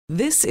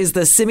This is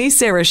the Simi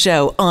Sara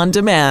Show on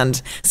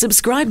demand.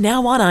 Subscribe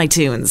now on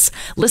iTunes.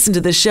 Listen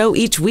to the show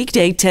each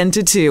weekday 10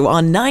 to 2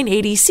 on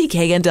 980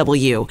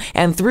 CKNW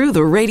and through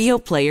the Radio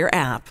Player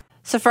app.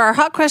 So for our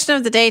hot question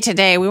of the day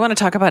today, we want to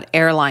talk about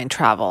airline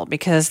travel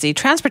because the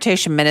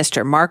Transportation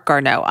Minister, Marc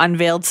Garneau,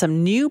 unveiled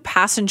some new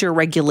passenger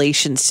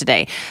regulations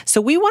today. So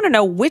we want to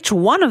know which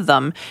one of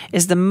them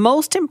is the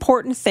most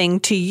important thing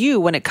to you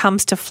when it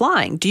comes to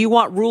flying. Do you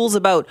want rules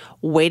about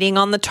waiting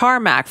on the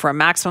tarmac for a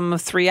maximum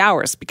of 3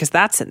 hours? Because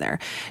that's in there.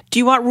 Do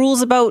you want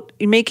rules about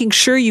making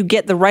sure you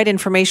get the right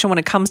information when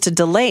it comes to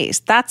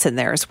delays? That's in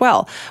there as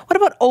well. What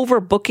about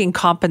overbooking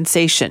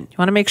compensation? You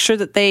want to make sure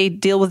that they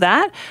deal with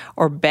that?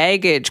 Or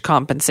baggage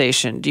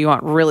compensation? Do you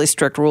want really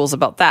strict rules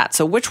about that?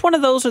 So which one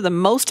of those are the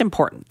most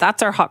important?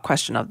 That's our hot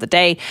question of the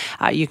day.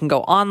 You can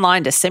go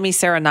online to Simi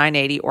Sara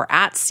 980 or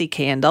at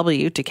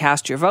CKNW to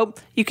cast your vote.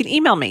 You can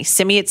email me,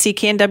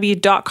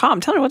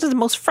 simi@cknw.com. Tell me, what is the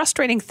most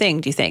frustrating thing,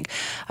 do you think,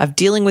 of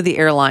dealing with the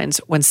airlines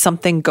when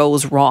something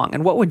goes wrong?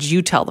 And what would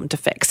you tell them to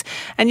fix?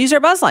 And use our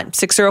buzz line,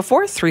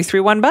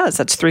 604-331-BUZZ.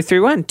 That's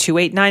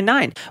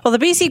 331-2899. Well, the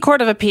BC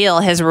Court of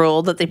Appeal has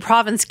ruled that the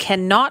province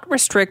cannot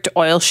restrict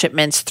oil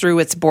shipments through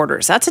its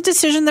borders. That's a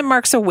decision that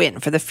marks a win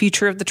for the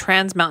future of the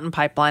Trans Mountain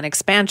Pipeline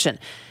expansion.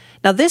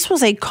 Now, this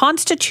was a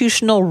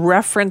constitutional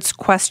reference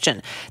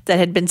question that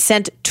had been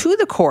sent to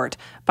the court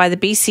by the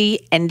BC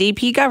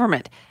NDP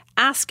government,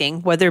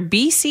 asking whether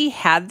BC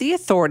had the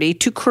authority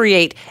to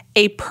create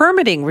a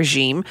permitting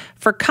regime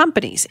for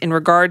companies in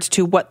regards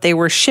to what they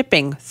were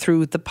shipping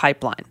through the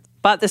pipeline.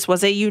 But this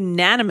was a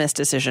unanimous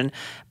decision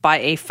by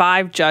a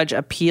 5-judge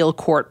appeal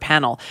court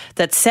panel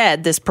that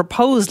said this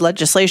proposed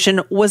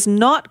legislation was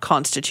not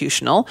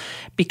constitutional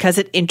because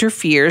it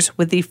interferes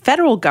with the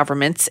federal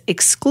government's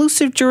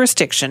exclusive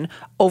jurisdiction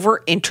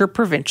over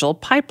interprovincial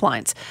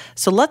pipelines.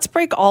 So let's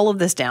break all of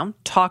this down,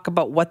 talk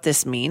about what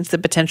this means, the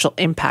potential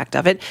impact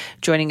of it.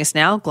 Joining us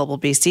now, Global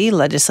BC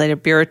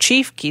Legislative Bureau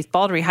Chief Keith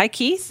Baldry. Hi,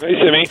 Keith. Hey,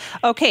 Simi.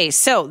 Okay,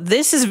 so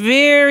this is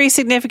very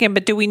significant,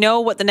 but do we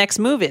know what the next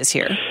move is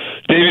here?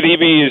 David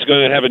Eby is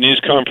going to have a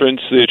news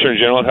conference. The Attorney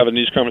General will have a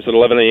news conference at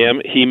 11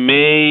 a.m. He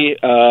may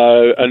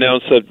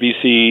announce that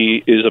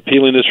BC is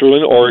appealing this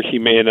ruling, or he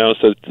may announce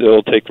that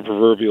they'll take the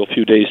proverbial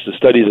few days to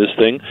study this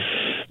thing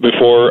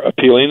before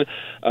appealing.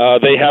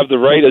 They have the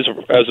right as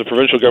a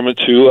provincial government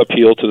to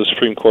appeal to the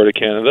Supreme Court of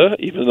Canada,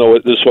 even though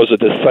this was a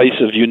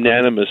decisive,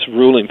 unanimous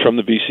ruling from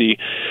the BC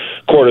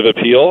Court of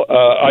Appeal.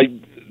 I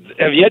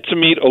have yet to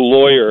meet a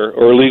lawyer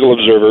or a legal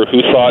observer who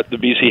thought the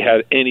BC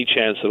had any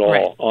chance at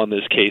all on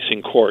this case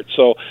in court.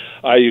 So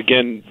I,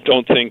 again,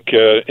 don't think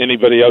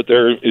anybody out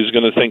there is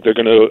going to think they're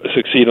going to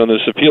succeed on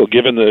this appeal,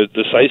 given the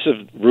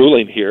decisive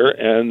ruling here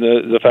and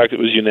the fact it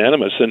was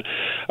unanimous. And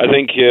I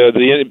think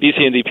the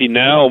BC NDP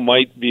now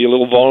might be a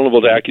little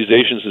vulnerable to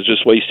accusations of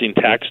just wasting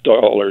tax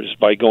dollars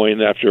by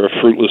going after a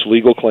fruitless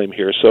legal claim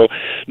here. So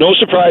no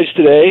surprise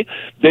today.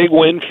 Big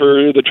win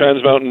for the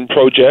Trans Mountain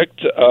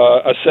project,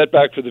 a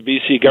setback for the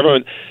BC government.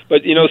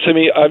 But, you know,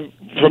 Simi,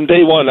 from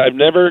day one, I've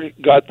never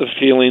got the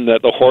feeling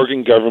that the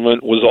Horgan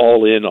government was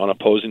all in on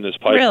opposing this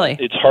pipeline. Really?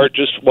 Its heart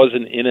just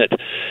wasn't in it.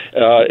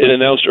 It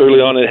announced early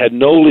on it had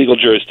no legal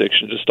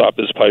jurisdiction to stop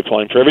this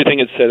pipeline. For everything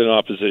it said in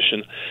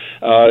opposition,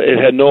 it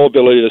had no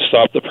ability to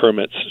stop the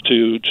permits,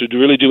 to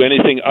really do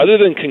anything other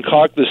than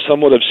concoct this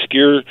somewhat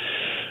obscure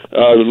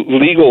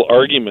legal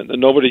argument that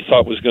nobody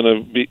thought was going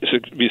to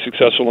be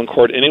successful in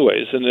court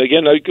anyways. And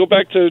again, I go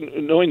back to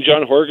knowing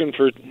John Horgan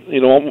for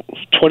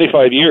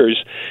 25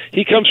 years.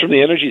 He comes from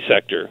the energy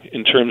sector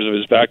in terms of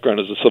his background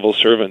as a civil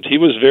servant. He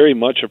was very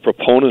much a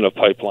proponent of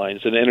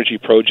pipelines and energy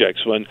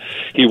projects when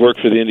he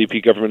worked for the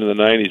NDP government in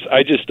the 90s.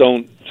 I just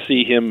don't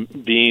see him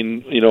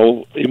being,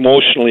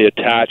 emotionally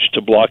attached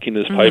to blocking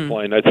this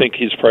pipeline. I think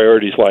his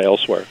priorities lie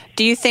elsewhere.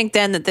 Do you think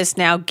then that this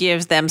now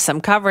gives them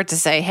some cover to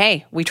say,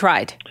 hey, we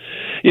tried?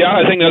 Yeah,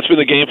 I think that's been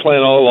the game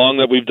plan all along,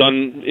 that we've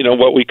done,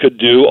 what we could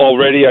do.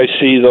 Already I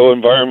see, though,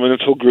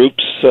 environmental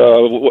groups,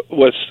 the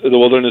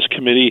Wilderness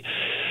Committee,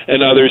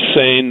 and others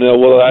saying,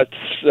 well,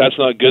 that's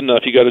not good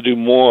enough. You got to do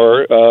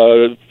more.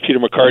 Peter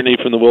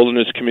McCartney from the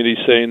Wilderness Committee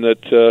saying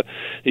that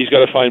he's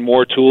got to find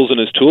more tools in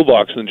his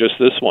toolbox than just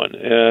this one.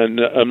 And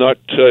I'm not,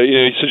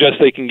 he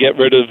suggests they can get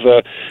rid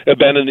of,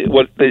 abandon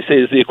what they say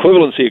is the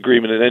equivalency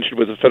agreement it entered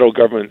with the federal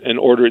government and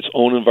order its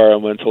own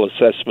environmental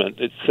assessment.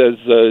 It says,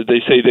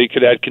 they say they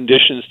could add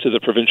conditions to the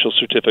provincial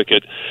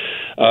certificate,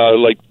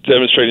 like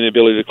demonstrating the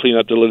ability to clean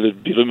up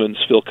diluted bitumen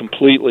spill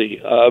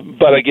completely.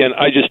 But again,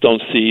 I just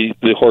don't see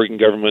the Horgan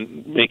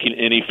government making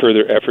any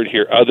further effort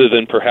here other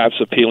than perhaps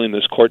appealing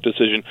this court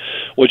decision,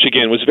 which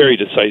again was very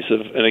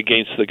decisive and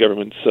against the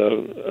government's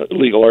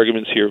legal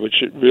arguments here,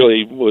 which it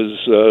really was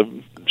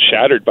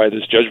shattered by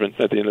this judgment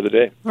at the end of the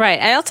day. Right.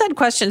 I also had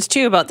questions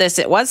too about this.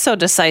 It was so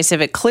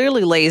decisive. It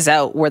clearly lays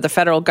out where the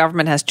federal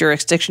government has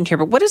jurisdiction here.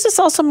 But what does this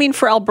also mean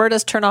for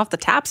Alberta's turn off the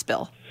taps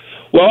bill?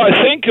 Well, I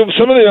think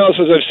some of the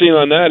analysis I've seen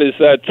on that is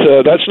that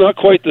that's not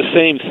quite the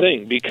same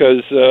thing,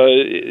 because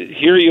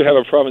here you have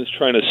a province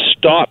trying to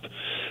stop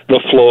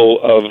the flow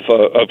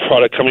of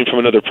product coming from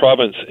another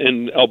province.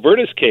 In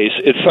Alberta's case,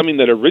 it's something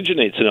that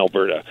originates in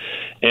Alberta.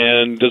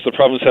 And does the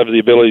province have the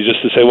ability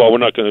just to say, well, we're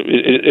not going to,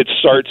 it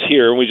starts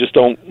here, and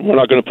we're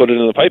not going to put it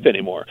in the pipe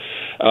anymore?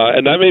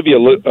 And that may be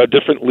a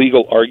different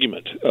legal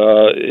argument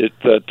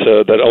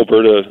that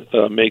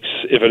Alberta makes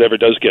if it ever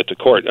does get to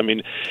court. I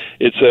mean,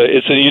 it's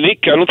a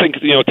unique, I don't think,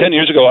 10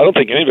 years ago, I don't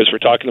think any of us were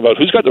talking about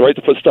who's got the right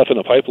to put stuff in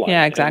a pipeline.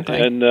 Yeah, exactly.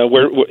 And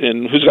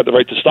who's got the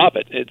right to stop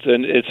it.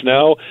 It's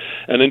now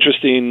an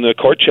interesting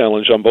court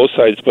challenge on both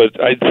sides, but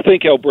I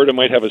think Alberta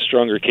might have a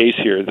stronger case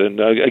here than,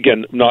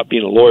 again, not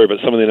being a lawyer, but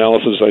some of the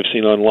analysis I've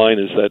seen online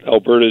is that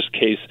Alberta's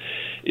case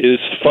is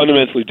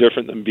fundamentally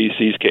different than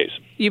BC's case.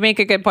 You make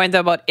a good point, though,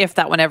 about if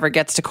that one ever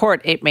gets to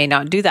court, it may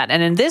not do that.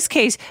 And in this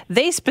case,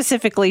 they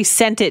specifically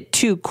sent it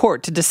to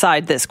court to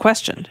decide this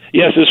question.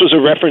 Yes, this was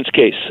a reference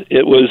case.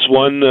 It was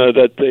one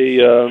that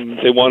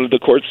they wanted the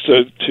courts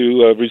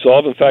to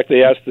resolve. In fact,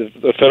 they asked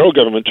the federal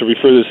government to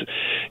refer this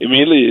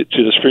immediately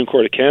to the Supreme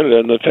Court of Canada,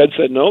 and the Fed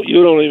said, no,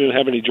 you don't even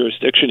have any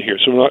jurisdiction here,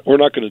 so we're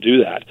not going to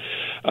do that.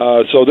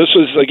 So this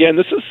is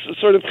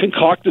sort of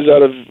concocted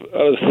out of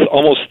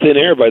almost thin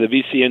air by the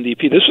BC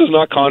NDP. This was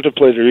not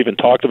contemplated or even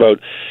talked about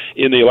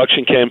in the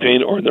election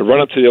campaign or in the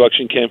run-up to the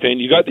election campaign.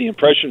 You got the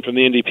impression from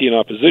the NDP in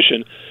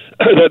opposition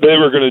that they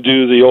were going to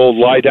do the old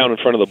lie down in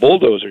front of the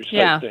bulldozers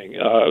type thing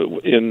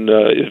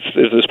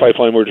if this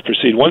pipeline were to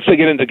proceed. Once they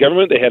get into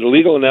government, they had a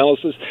legal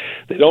analysis.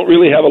 They don't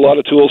really have a lot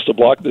of tools to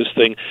block this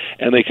thing,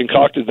 and they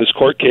concocted this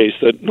court case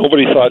that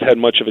nobody thought had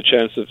much of a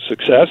chance of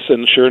success,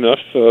 and sure enough,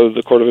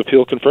 the Court of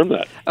Appeal confirmed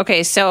that.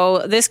 Okay, so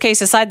this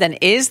case aside then,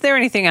 is there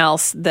anything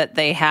else that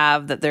they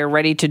have that they're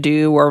ready to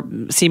do or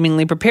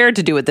seemingly prepared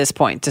to do at this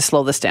point to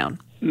slow this down?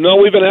 No,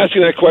 we've been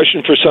asking that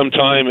question for some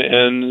time,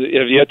 and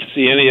have yet to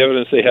see any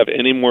evidence they have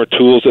any more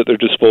tools at their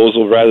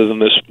disposal rather than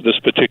this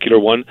particular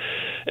one.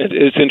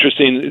 It's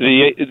interesting.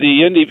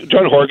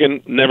 John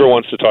Horgan never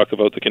wants to talk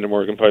about the Kinder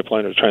Morgan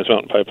pipeline or the Trans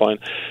Mountain pipeline.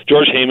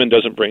 George Heyman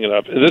doesn't bring it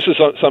up. This is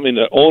something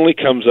that only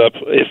comes up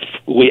if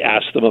we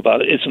ask them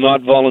about it. It's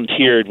not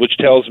volunteered, which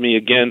tells me,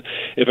 again,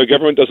 if a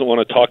government doesn't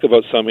want to talk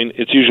about something,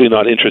 it's usually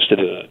not interested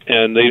in it.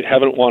 And they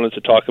haven't wanted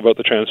to talk about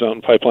the Trans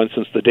Mountain pipeline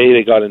since the day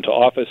they got into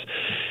office.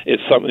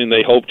 It's something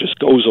they hope just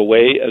goes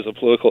away as a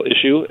political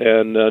issue.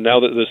 And now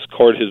that this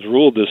court has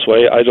ruled this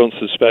way, I don't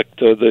suspect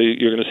you're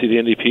going to see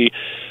the NDP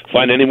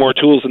find any more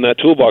tools in that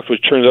toolbox,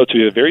 which turns out to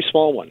be a very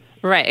small one.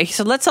 Right.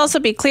 So let's also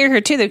be clear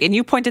here, too, and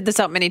you pointed this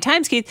out many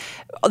times, Keith,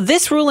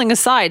 this ruling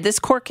aside, this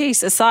court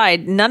case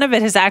aside, none of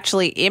it has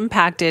actually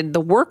impacted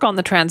the work on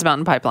the Trans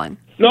Mountain pipeline.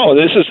 No,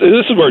 this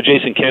is where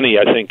Jason Kenney,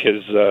 I think,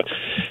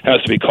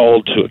 has to be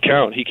called to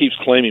account. He keeps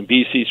claiming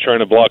BC's trying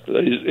to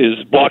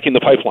is blocking the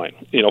pipeline.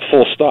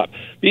 Full stop.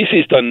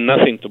 BC's done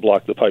nothing to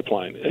block the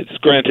pipeline. It's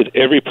granted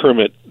every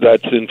permit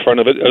that's in front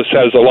of it. It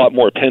has a lot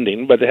more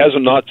pending, but it has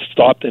not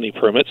stopped any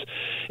permits.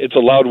 It's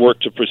allowed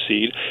work to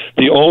proceed.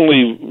 The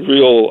only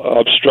real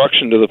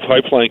obstruction to the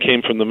pipeline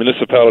came from the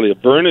municipality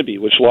of Burnaby,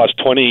 which lost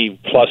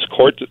 20-plus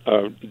court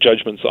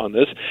judgments on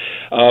this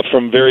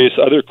from various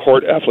other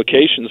court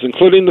applications,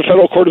 including the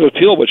Federal Court of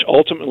Appeal, which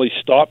ultimately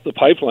stopped the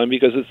pipeline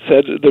because it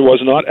said there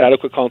was not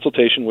adequate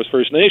consultation with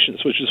First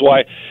Nations, which is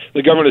why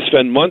the government has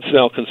spent months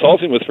now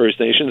consulting with First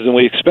Nations, and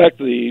we expect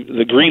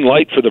the green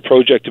light for the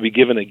project to be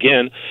given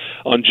again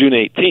on June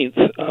 18th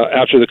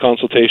after the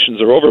consultations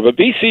are over. But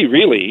BC,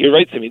 really, you're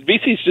right, Timmy,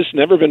 BC's just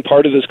never been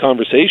part of this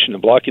conversation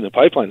of blocking the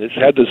pipeline. It's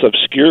had this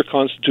obscure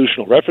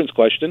constitutional reference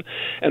question,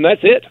 and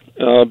that's it.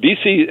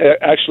 BC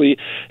actually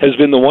has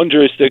been the one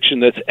jurisdiction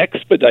that's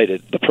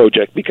expedited the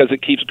project because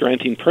it keeps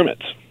granting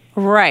permits.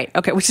 Right.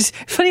 Okay. Which is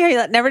funny how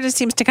that never just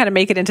seems to kind of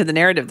make it into the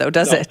narrative, though,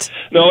 does it?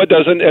 No, it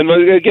doesn't. And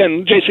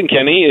again, Jason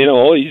Kenney,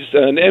 he's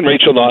and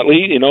Rachel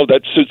Notley,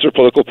 that suits their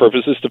political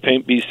purposes to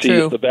paint BC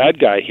as the bad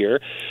guy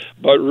here.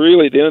 But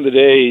really, at the end of the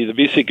day, the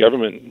BC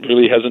government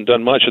really hasn't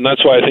done much, and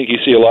that's why I think you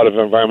see a lot of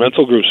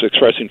environmental groups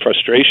expressing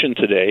frustration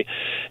today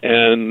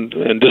and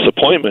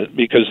disappointment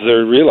because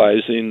they're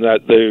realizing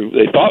that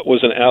they thought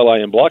was an ally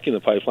in blocking the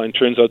pipeline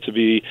turns out to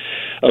be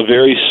a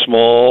very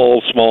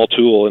small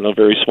tool in a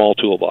very small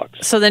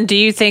toolbox. So then do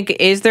you think,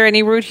 is there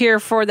any route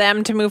here for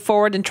them to move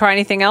forward and try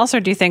anything else,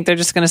 or do you think they're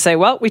just going to say,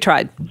 well, we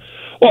tried?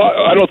 Well,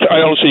 I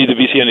don't see the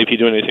BC NDP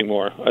doing anything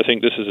more. I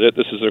think this is it.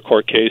 This is their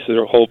court case.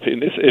 They're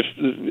hoping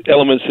if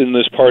elements in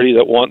this party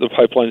that want the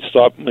pipeline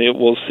stopped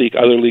will seek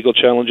other legal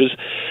challenges.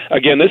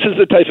 Again, this is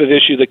the type of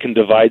issue that can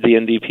divide the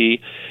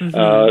NDP.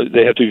 Mm-hmm.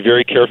 They have to be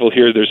very careful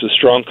here. There's a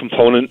strong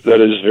component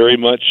that is very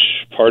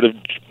much part of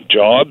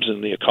jobs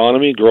and the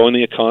economy, growing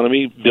the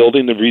economy,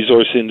 building the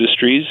resource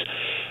industries.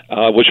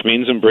 Which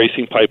means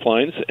embracing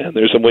pipelines, and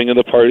there's a wing of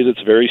the party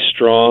that's very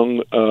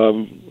strong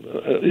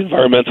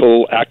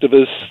environmental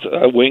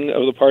activist wing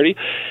of the party,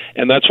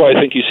 and that's why I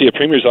think you see a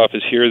premier's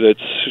office here that's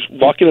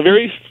walking a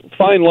very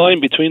fine line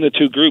between the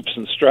two groups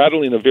and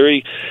straddling a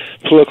very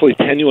politically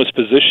tenuous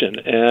position,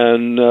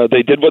 and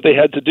they did what they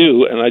had to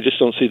do, and I just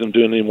don't see them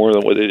doing any more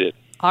than what they did.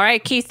 All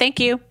right, Keith, thank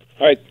you.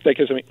 All right. Thank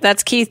you, Simi.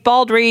 That's Keith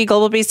Baldry,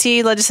 Global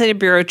BC Legislative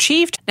Bureau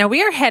Chief. Now,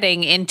 we are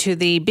heading into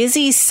the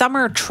busy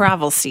summer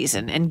travel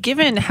season, and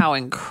given how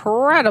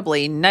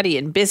incredibly nutty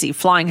and busy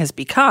flying has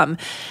become,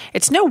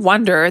 it's no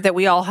wonder that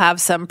we all have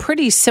some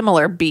pretty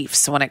similar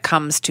beefs when it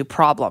comes to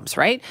problems,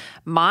 right?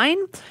 Mine?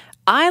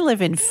 I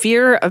live in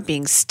fear of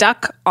being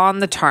stuck on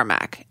the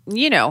tarmac.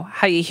 You know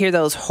how you hear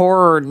those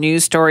horror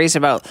news stories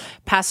about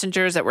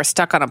passengers that were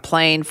stuck on a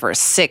plane for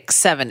 6,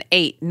 7,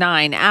 8,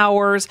 9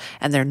 hours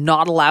and they're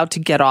not allowed to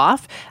get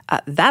off.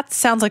 That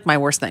sounds like my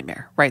worst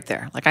nightmare right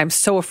there. Like, I'm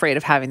so afraid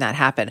of having that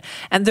happen.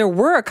 And there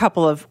were a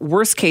couple of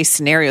worst case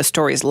scenario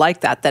stories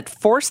like that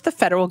forced the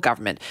federal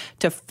government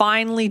to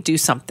finally do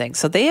something.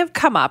 So they have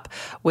come up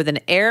with an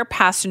air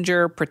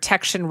passenger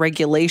protection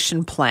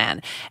regulation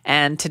plan.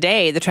 And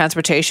today, the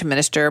Transportation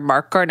Minister,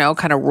 Marc Garneau,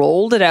 kind of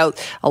rolled it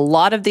out. A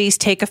lot of these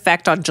take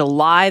effect on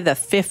July the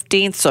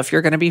 15th. So if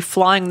you're going to be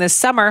flying this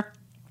summer,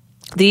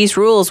 these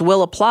rules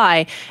will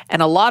apply,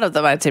 and a lot of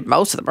them, I'd say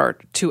most of them, are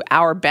to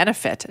our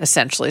benefit,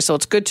 essentially. So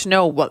it's good to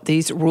know what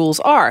these rules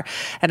are.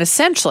 And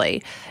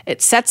essentially,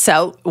 it sets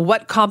out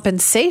what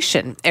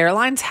compensation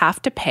airlines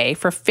have to pay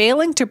for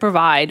failing to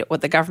provide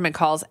what the government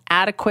calls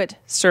adequate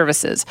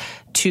services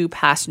to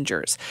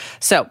passengers.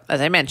 So,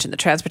 as I mentioned, the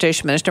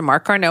Transportation Minister,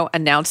 Marc Garneau,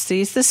 announced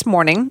these this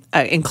morning,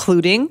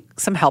 including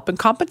some help and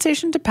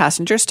compensation to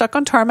passengers stuck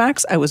on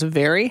tarmacs. I was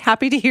very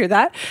happy to hear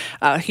that.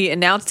 He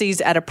announced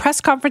these at a press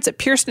conference at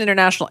Pearson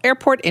International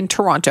Airport in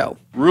Toronto.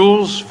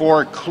 Rules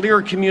for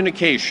clear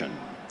communication,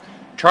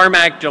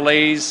 tarmac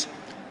delays,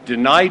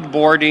 denied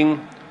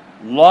boarding,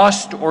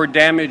 lost or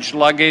damaged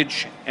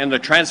luggage, and the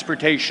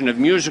transportation of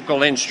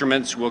musical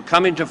instruments will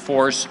come into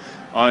force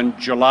on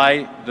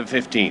July the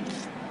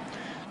 15th.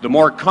 The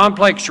more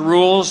complex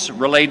rules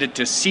related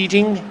to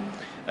seating,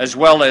 as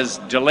well as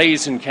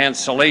delays and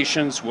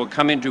cancellations, will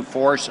come into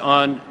force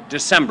on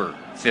December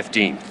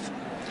 15th.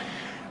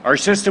 Our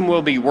system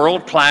will be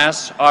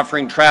world-class,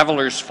 offering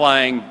travelers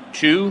flying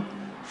to,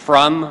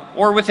 from,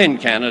 or within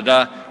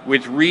Canada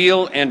with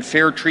real and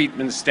fair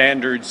treatment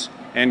standards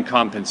and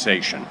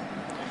compensation.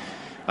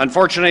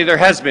 Unfortunately, there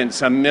has been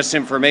some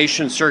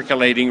misinformation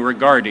circulating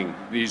regarding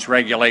these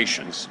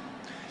regulations.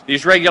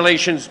 These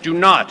regulations do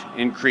not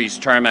increase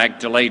tarmac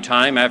delay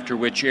time, after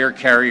which air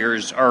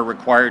carriers are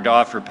required to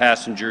offer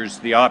passengers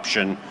the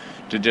option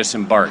to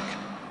disembark.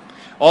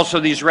 Also,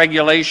 these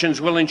regulations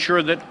will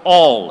ensure that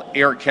all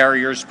air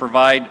carriers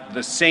provide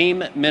the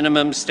same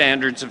minimum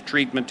standards of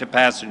treatment to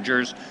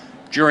passengers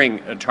during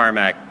a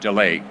tarmac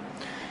delay.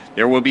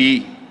 There will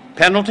be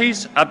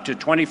penalties up to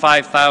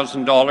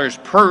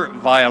 $25,000 per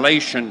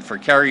violation for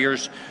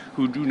carriers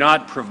who do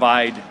not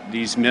provide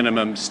these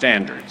minimum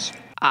standards.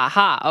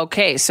 Aha.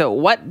 Okay. So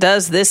what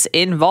does this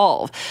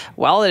involve?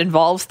 Well, it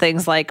involves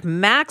things like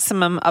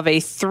maximum of a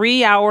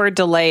 3-hour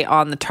delay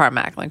on the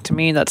tarmac. Like, to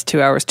me, that's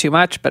 2 hours too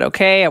much, but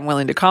okay, I'm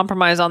willing to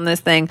compromise on this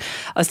thing.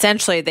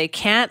 Essentially, they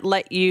can't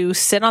let you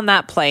sit on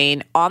that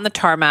plane on the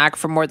tarmac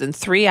for more than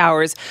 3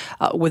 hours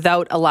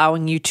without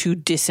allowing you to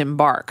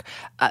disembark.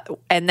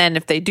 And then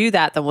if they do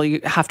that, then you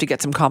have to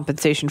get some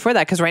compensation for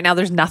that, because right now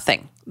there's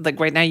nothing. Like,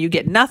 right now you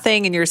get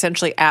nothing, and you're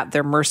essentially at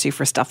their mercy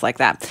for stuff like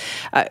that.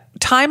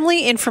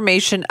 Timely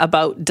information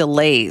about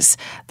delays.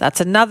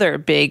 That's another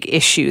big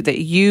issue, that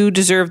you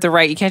deserve the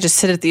right. You can't just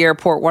sit at the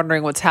airport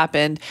wondering what's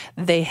happened.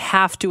 They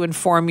have to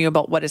inform you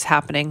about what is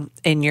happening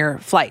in your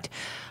flight.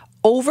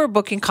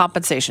 Overbooking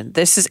compensation.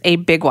 This is a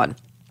big one.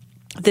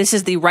 This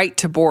is the right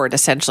to board,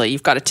 essentially.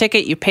 You've got a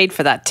ticket, you paid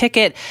for that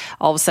ticket.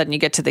 All of a sudden you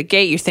get to the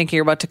gate, you're thinking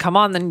you're about to come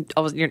on, then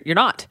you're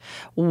not.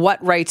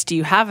 What rights do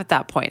you have at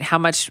that point? How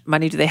much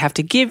money do they have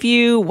to give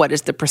you? What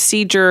is the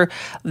procedure?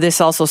 This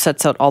also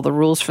sets out all the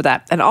rules for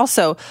that. And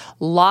also,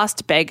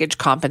 lost baggage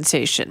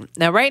compensation.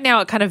 Now, right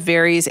now, it kind of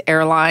varies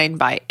airline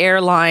by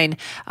airline.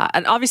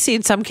 And obviously,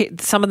 in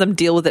some of them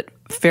deal with it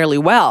fairly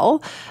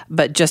well,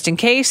 but just in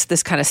case,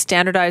 this kind of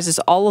standardizes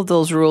all of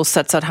those rules,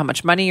 sets out how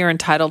much money you're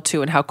entitled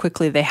to and how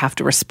quickly they have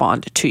to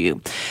respond to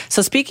you.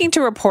 So, speaking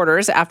to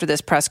reporters after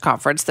this press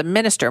conference, the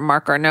minister,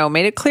 Marc Garneau,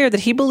 made it clear that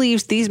he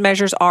believes these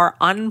measures are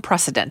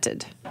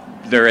unprecedented.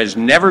 There has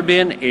never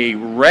been a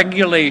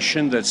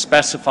regulation that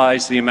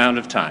specifies the amount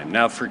of time.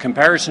 Now, for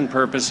comparison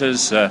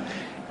purposes,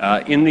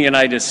 in the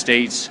United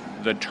States,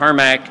 the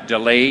tarmac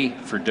delay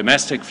for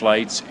domestic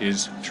flights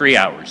is 3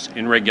 hours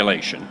in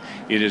regulation.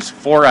 It is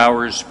 4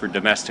 hours for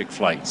domestic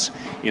flights.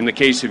 In the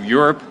case of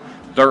Europe,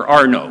 there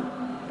are no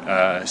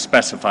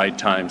specified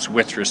times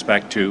with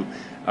respect to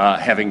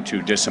having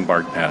to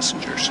disembark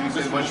passengers. You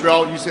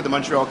say the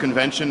Montreal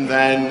Convention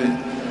then.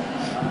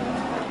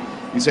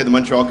 You say the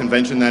Montreal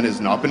Convention then has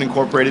not been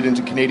incorporated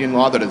into Canadian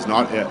law, that is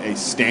not a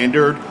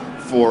standard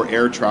for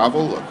air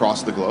travel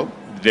across the globe?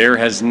 There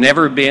has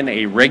never been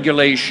a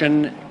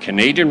regulation,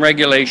 Canadian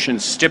regulation,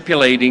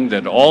 stipulating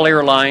that all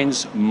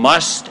airlines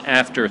must,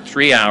 after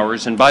 3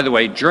 hours, and by the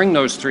way, during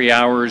those 3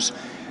 hours,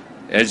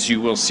 as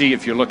you will see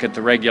if you look at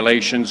the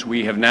regulations,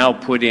 we have now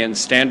put in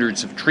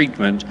standards of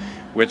treatment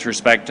with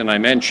respect, and I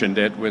mentioned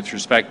it, with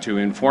respect to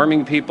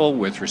informing people,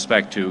 with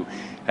respect to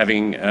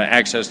having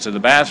access to the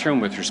bathroom,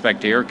 with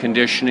respect to air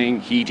conditioning,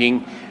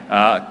 heating,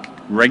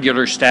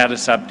 regular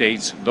status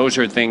updates. Those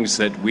are things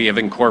that we have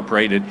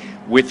incorporated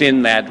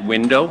within that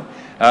window.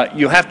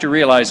 You have to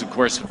realize, of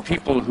course,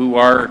 people who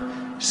are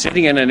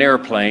sitting in an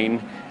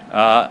airplane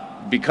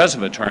because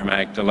of a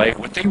tarmac delay,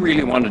 what they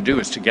really want to do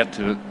is to get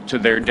to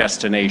their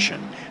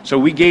destination. So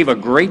we gave a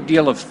great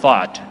deal of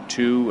thought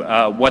to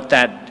what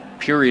that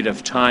period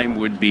of time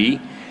would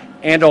be,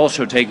 and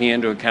also taking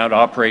into account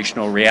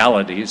operational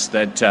realities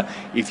that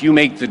if you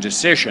make the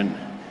decision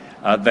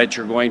that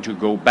you're going to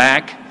go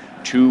back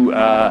to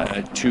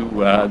the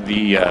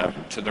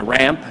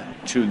ramp,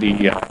 to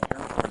the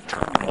airport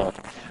terminal,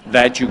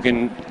 that you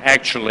can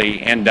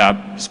actually end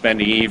up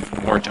spending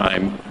even more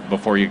time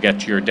before you get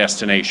to your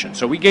destination.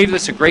 So we gave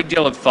this a great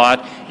deal of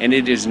thought, and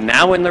it is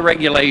now in the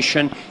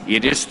regulation.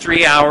 It is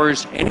 3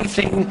 hours.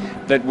 Anything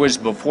that was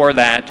before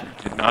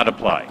that did not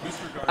apply.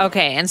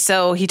 Okay, and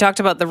so he talked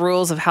about the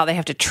rules of how they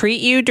have to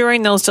treat you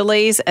during those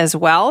delays as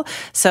well.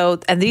 So,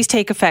 and these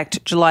take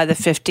effect July the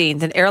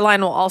 15th. An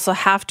airline will also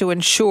have to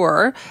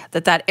ensure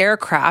that that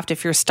aircraft,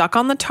 if you're stuck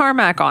on the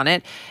tarmac on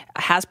it,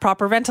 has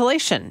proper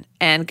ventilation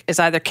and is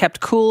either kept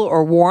cool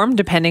or warm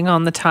depending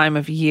on the time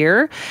of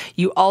year.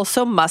 You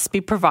also must be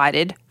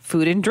provided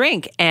food and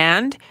drink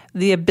and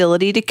the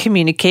ability to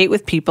communicate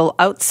with people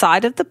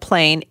outside of the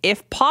plane,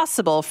 if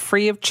possible,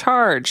 free of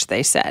charge,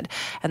 they said.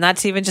 And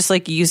that's even just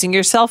like using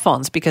your cell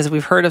phones, because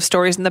we've heard of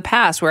stories in the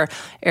past where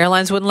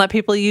airlines wouldn't let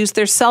people use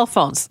their cell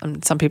phones.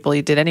 And some people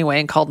did anyway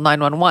and called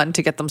 911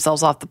 to get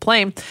themselves off the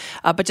plane.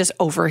 But just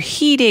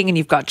overheating, and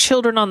you've got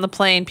children on the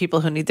plane,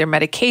 people who need their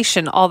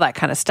medication, all that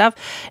kind of stuff.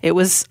 It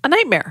was a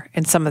nightmare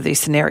in some of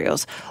these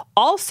scenarios.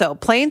 Also,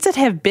 planes that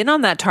have been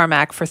on that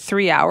tarmac for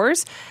 3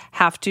 hours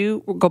have to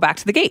go back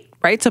to the gate,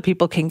 right? So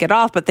people can get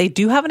off, but they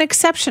do have an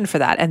exception for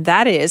that. And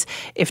that is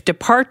if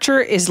departure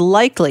is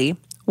likely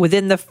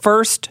within the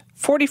first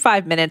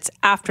 45 minutes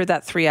after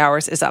that 3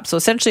 hours is up. So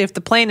essentially, if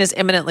the plane is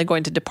imminently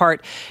going to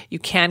depart, you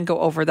can go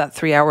over that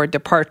 3 hour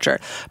departure.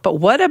 But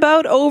what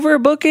about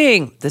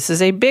overbooking? This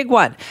is a big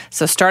one.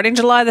 So starting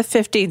July the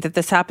 15th, if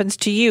this happens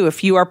to you,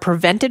 if you are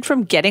prevented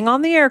from getting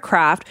on the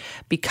aircraft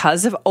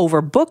because of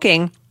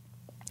overbooking,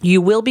 you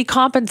will be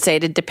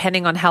compensated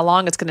depending on how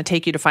long it's going to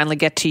take you to finally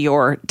get to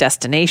your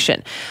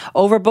destination.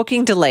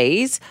 Overbooking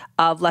delays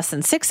of less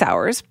than 6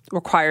 hours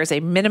requires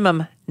a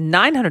minimum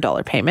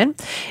 $900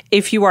 payment.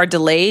 If you are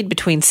delayed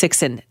between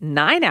 6 and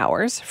 9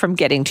 hours from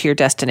getting to your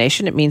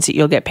destination, it means that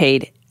you'll get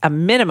paid a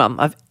minimum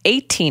of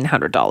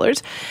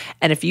 $1,800.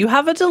 And if you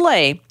have a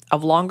delay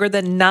of longer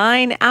than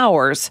 9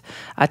 hours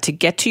to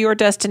get to your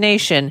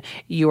destination,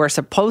 you are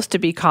supposed to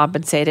be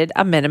compensated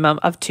a minimum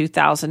of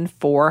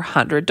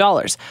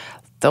 $2,400.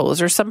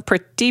 Those are some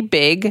pretty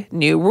big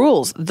new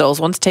rules.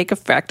 Those ones take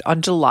effect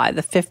on July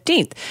the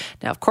 15th.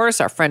 Now, of course,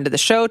 our friend of the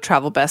show,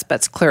 Travel Best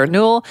Bets Claire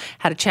Newell,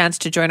 had a chance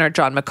to join our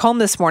John McComb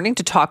this morning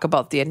to talk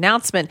about the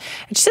announcement.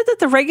 And she said that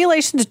the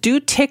regulations do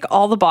tick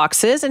all the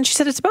boxes. And she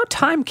said it's about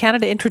time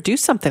Canada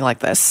introduced something like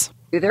this.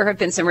 There have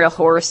been some real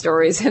horror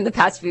stories in the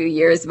past few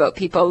years about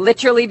people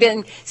literally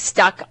being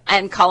stuck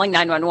and calling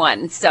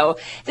 911. So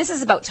this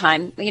is about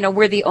time. You know,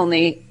 we're the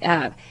only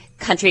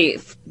country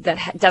that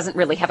doesn't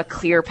really have a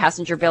clear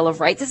passenger bill of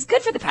rights. It's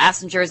good for the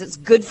passengers, it's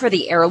good for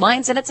the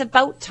airlines, and it's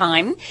about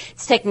time.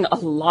 It's taking a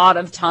lot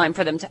of time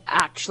for them to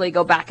actually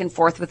go back and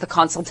forth with the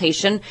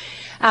consultation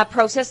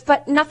process,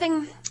 but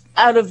nothing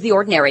out of the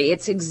ordinary.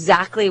 It's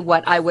exactly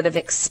what I would have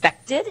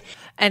expected.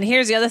 And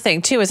here's the other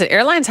thing, too, is that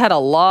airlines had a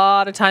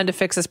lot of time to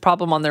fix this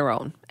problem on their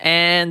own,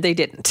 and they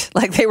didn't.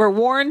 Like, they were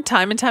warned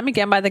time and time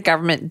again by the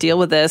government, deal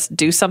with this,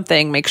 do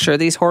something, make sure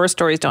these horror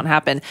stories don't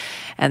happen,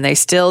 and they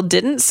still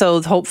didn't.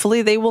 So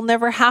hopefully they will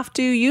never have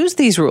to use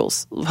these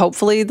rules.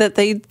 Hopefully that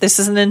this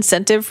is an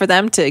incentive for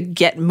them to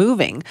get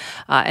moving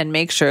and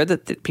make sure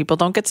that people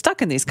don't get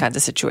stuck in these kinds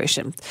of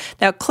situations.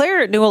 Now,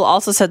 Claire Newell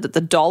also said that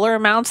the dollar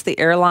amounts the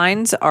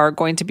airlines are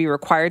going to be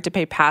required to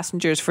pay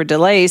passengers for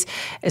delays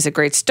is a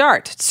great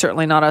start. It's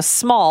certainly not a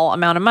small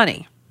amount of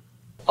money.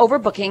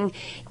 Overbooking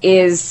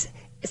is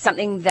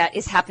something that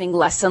is happening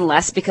less and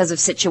less because of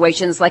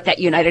situations like that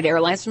United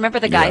Airlines. Remember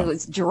the guy who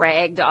was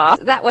dragged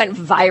off? That went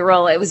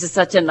viral. It was just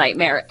such a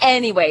nightmare.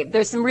 Anyway,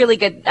 there's some really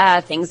good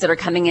things that are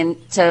coming in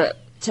to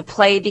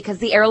play because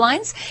the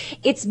airlines,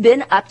 it's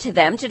been up to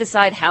them to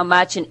decide how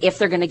much and if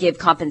they're going to give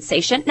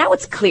compensation. Now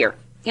it's clear.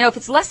 You know, if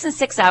it's less than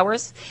 6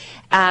 hours,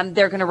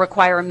 they're going to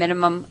require a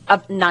minimum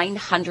of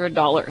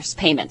 $900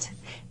 payment.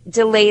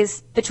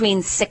 Delays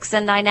between 6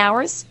 and 9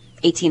 hours,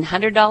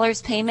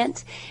 $1,800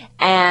 payment,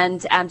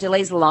 and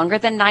delays longer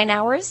than 9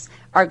 hours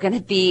are going to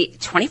be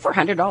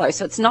 $2,400.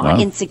 So it's not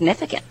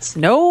insignificant.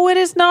 No, it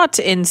is not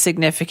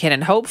insignificant.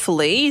 And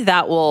hopefully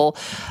that will,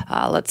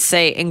 let's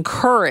say,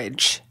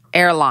 encourage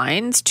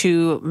airlines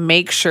to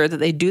make sure that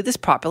they do this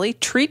properly,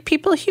 treat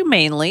people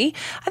humanely.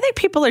 I think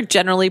people are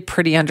generally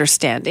pretty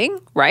understanding,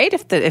 right?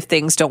 If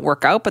things don't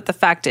work out. But the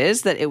fact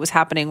is that it was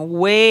happening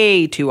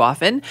way too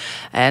often.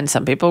 And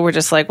some people were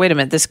just like, wait a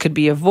minute, this could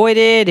be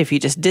avoided if you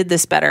just did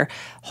this better.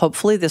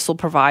 Hopefully this will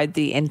provide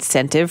the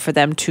incentive for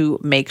them to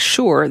make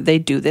sure they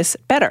do this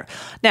better.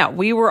 Now,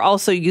 we were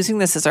also using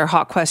this as our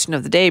hot question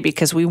of the day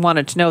because we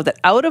wanted to know that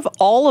out of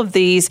all of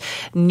these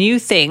new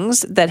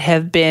things that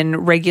have been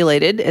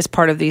regulated as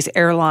part of these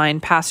airline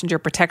passenger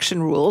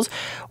protection rules,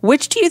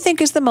 which do you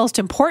think is the most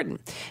important?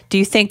 Do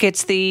you think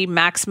it's the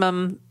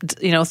maximum,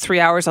 3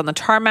 hours on the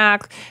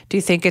tarmac? Do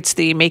you think it's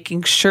the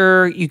making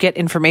sure you get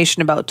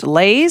information about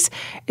delays?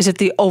 Is it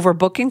the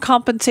overbooking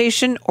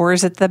compensation, or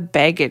is it the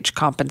baggage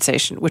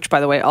compensation, which,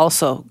 by the way,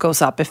 also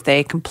goes up if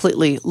they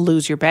completely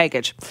lose your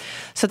baggage?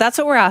 So that's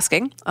what we're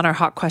asking on our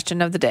hot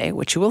question of the day,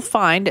 which you will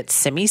find at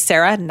Simi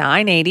Sarah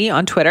 980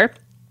 on Twitter.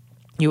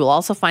 You will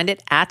also find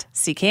it at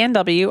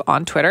CKNW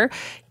on Twitter.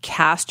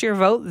 Cast your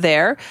vote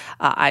there.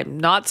 I'm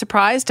not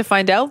surprised to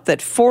find out that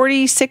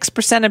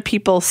 46% of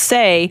people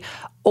say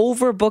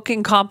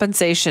overbooking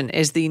compensation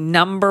is the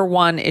number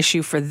one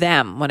issue for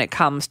them when it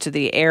comes to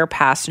the air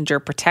passenger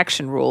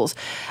protection rules.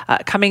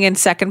 Coming in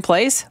second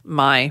place,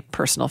 my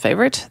personal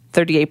favorite,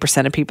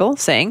 38% of people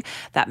saying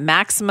that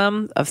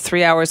maximum of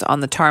 3 hours on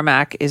the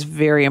tarmac is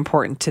very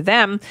important to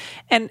them,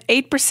 and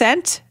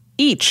 8%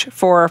 each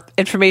for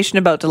information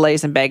about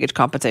delays and baggage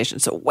compensation.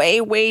 So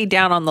way, way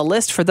down on the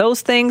list for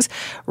those things,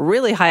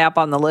 really high up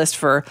on the list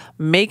for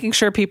making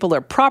sure people are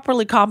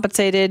properly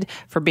compensated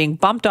for being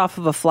bumped off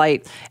of a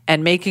flight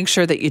and making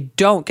sure that you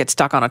don't get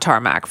stuck on a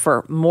tarmac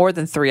for more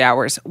than 3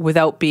 hours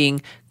without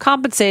being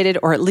compensated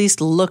or at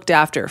least looked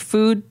after.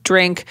 Food,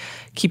 drink,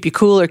 keep you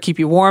cool or keep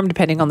you warm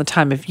depending on the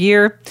time of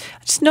year.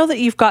 Just know that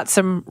you've got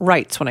some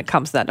rights when it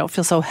comes to that. Don't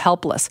feel so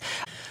helpless.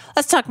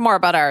 Let's talk more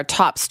about our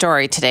top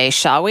story today,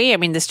 shall we? I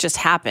mean, this just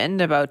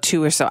happened about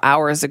 2 or so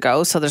hours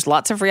ago, so there's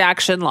lots of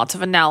reaction, lots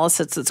of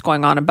analysis that's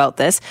going on about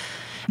this.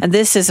 And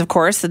this is, of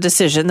course, the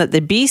decision that the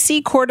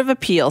BC Court of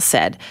Appeal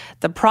said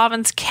the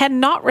province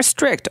cannot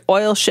restrict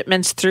oil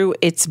shipments through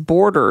its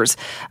borders.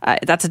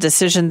 That's a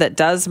decision that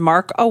does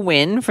mark a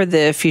win for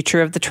the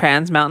future of the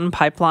Trans Mountain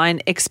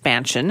Pipeline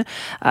expansion.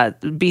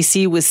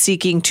 BC was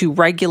seeking to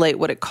regulate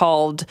what it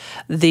called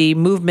the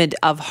movement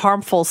of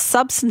harmful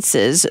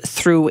substances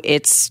through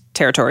its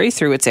territory,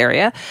 through its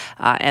area.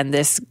 And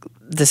this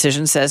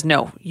decision says,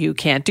 no, you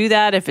can't do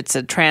that. If it's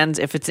an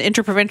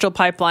interprovincial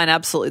pipeline,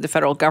 absolutely the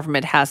federal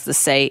government has the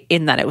say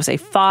in that. It was a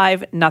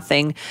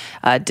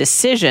 5-0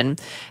 decision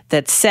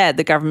that said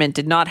the government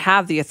did not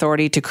have the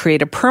authority to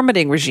create a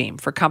permitting regime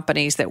for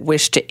companies that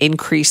wish to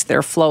increase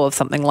their flow of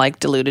something like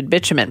diluted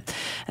bitumen.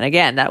 And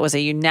again, that was a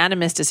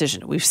unanimous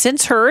decision. We've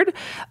since heard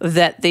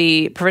that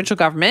the provincial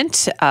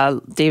government,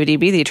 David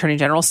Eby, the Attorney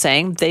General,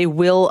 saying they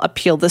will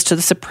appeal this to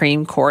the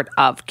Supreme Court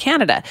of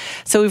Canada.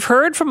 So we've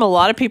heard from a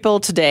lot of people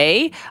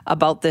today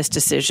about this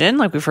decision.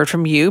 Like we've heard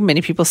from you,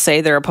 many people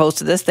say they're opposed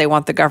to this. They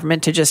want the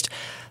government to just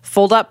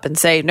fold up and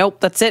say, nope,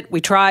 that's it.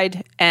 We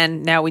tried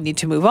and now we need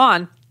to move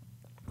on.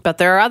 But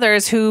there are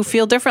others who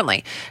feel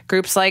differently.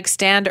 Groups like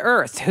Stand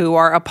Earth, who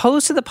are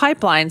opposed to the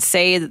pipeline,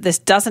 say that this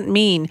doesn't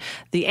mean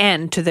the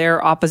end to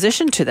their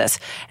opposition to this.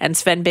 And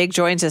Sven Big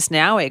joins us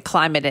now, a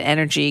climate and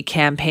energy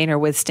campaigner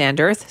with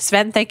Stand Earth.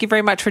 Sven, thank you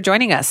very much for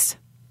joining us.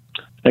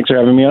 Thanks for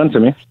having me on,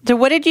 Simi. So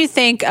what did you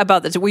think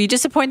about this? Were you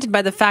disappointed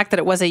by the fact that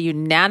it was a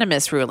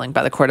unanimous ruling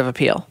by the Court of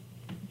Appeal?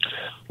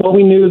 Well,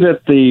 we knew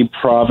that the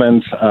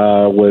province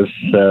was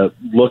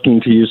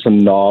looking to use some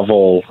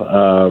novel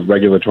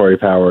regulatory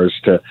powers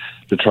to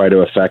try to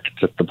affect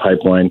the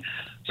pipeline.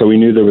 So we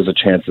knew there was a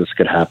chance this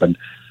could happen.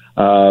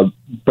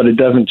 But it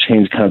doesn't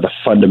change kind of the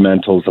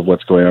fundamentals of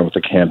what's going on with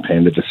the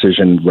campaign. The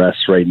decision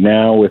rests right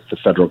now with the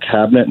federal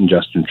cabinet and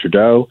Justin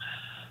Trudeau.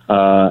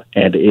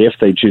 And if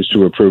they choose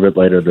to approve it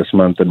later this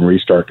month and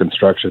restart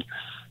construction,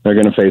 they're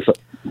going to face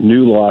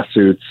new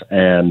lawsuits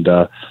and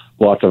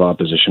lots of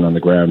opposition on the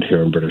ground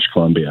here in British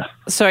Columbia.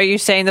 So are you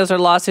saying those are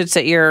lawsuits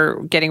that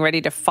you're getting ready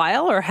to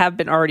file or have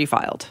been already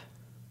filed?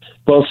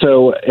 Well,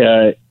 so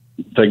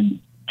the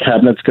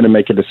Cabinet's going to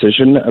make a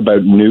decision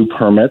about new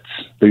permits.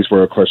 These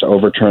were, of course,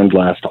 overturned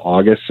last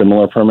August,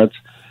 similar permits.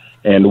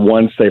 And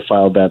once they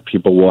file that,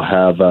 people will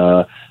have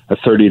a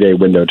 30-day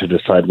window to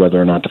decide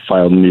whether or not to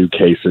file new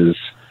cases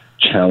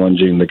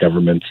challenging the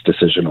government's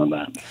decision on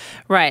that.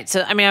 Right.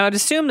 So, I mean, I would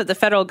assume that the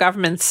federal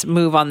government's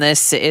move on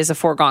this is a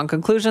foregone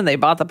conclusion. They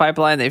bought the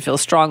pipeline. They feel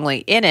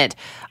strongly in it.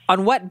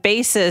 On what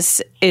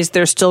basis is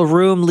there still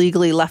room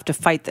legally left to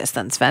fight this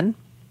then, Sven?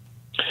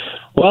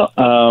 Well,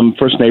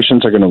 First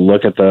Nations are going to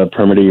look at the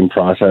permitting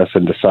process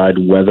and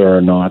decide whether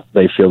or not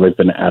they feel they've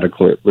been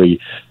adequately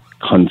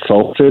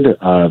consulted.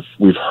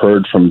 We've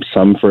heard from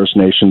some First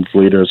Nations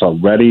leaders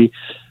already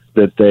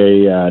that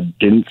they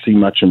didn't see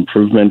much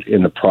improvement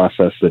in the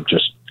process that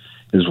just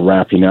is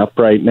wrapping up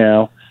right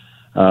now,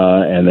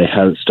 and they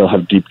still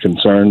have deep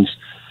concerns.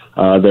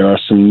 There are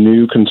some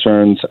new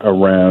concerns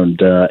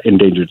around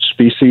endangered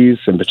species,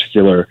 in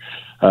particular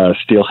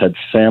steelhead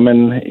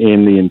salmon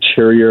in the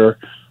interior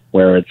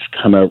where it's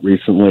come out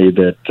recently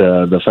that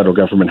the federal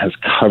government has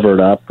covered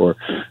up or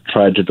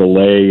tried to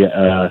delay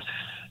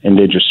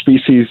endangered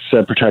species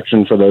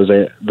protection for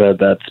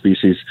that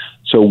species.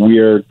 So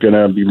we're going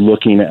to be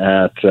looking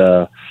at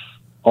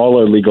all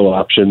our legal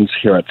options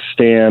here at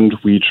Stand.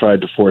 We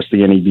tried to force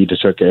the NEB to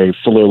take a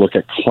fuller look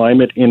at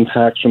climate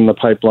impacts from the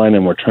pipeline,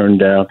 and were turned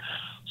down.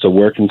 So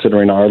we're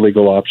considering our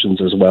legal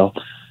options as well.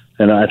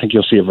 And I think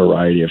you'll see a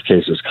variety of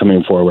cases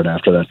coming forward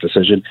after that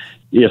decision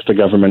if the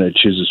government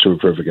chooses to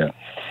approve again.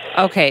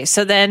 Okay,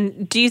 so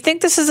then do you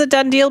think this is a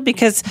done deal?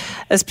 Because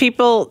as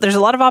people, there's a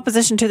lot of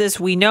opposition to this,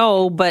 we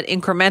know, but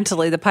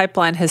incrementally the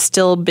pipeline has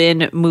still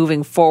been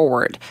moving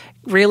forward.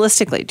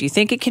 Realistically, do you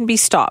think it can be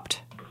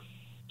stopped?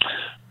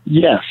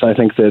 Yes, I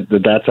think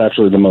that's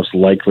actually the most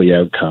likely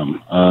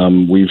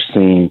outcome. We've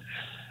seen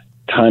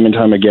time and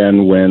time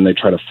again when they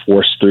try to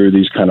force through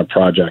these kind of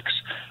projects,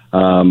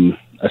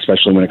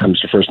 especially when it comes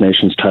to First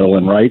Nations title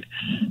and right,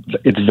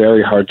 it's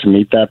very hard to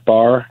meet that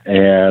bar,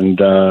 and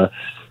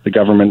the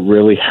government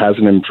really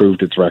hasn't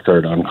improved its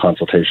record on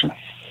consultation.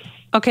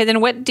 Okay, then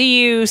what do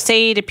you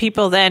say to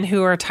people then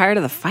who are tired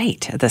of the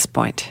fight at this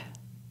point?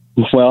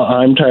 Well,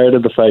 I'm tired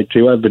of the fight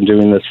too. I've been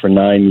doing this for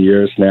 9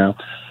 years now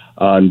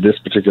on this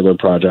particular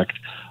project.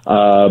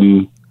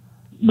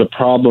 The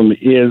problem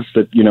is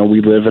that,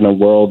 we live in a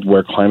world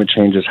where climate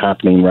change is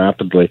happening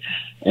rapidly,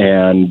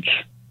 and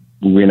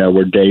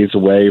we're days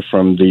away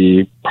from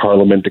the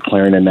Parliament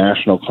declaring a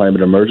national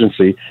climate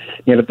emergency,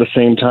 and at the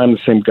same time,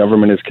 the same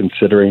government is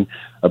considering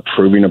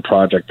approving a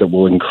project that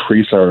will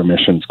increase our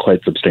emissions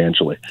quite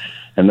substantially.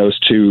 And those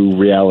two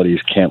realities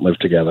can't live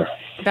together.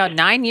 About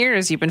 9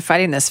 years you've been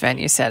fighting this, Sven,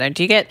 you said.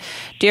 Do you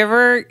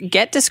ever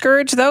get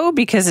discouraged, though?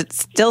 Because it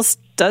still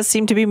does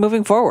seem to be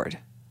moving forward.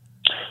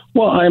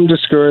 Well, I'm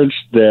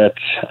discouraged that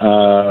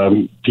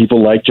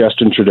people like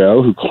Justin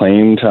Trudeau, who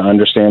claim to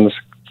understand the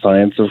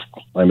science of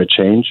climate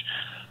change,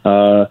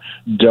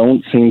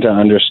 don't seem to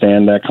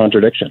understand that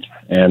contradiction.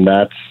 And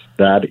that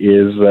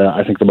is,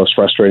 I think, the most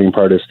frustrating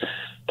part is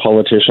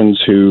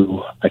politicians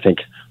who, I think,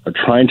 are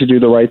trying to do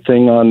the right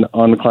thing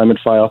on the climate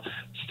file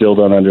still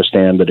don't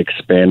understand that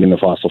expanding the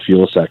fossil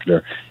fuel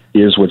sector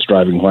is what's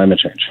driving climate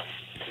change.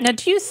 Now,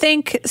 do you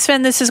think,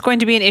 Sven, this is going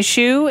to be an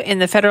issue in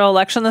the federal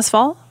election this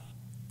fall?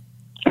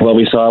 Well,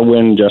 we saw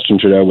when Justin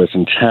Trudeau was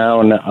in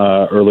town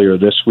earlier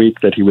this week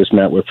that he was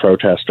met with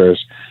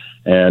protesters,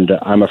 and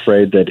I'm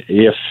afraid that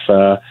if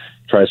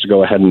tries to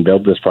go ahead and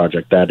build this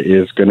project, that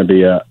is going to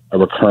be a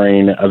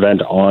recurring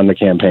event on the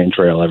campaign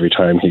trail every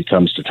time he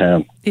comes to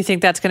town. Do you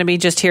think that's going to be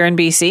just here in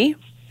BC?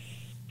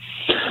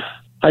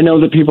 I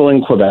know that people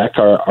in Quebec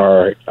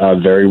are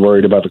very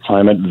worried about the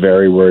climate,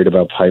 very worried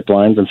about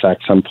pipelines. In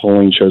fact, some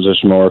polling shows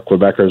us more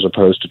Quebecers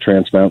opposed to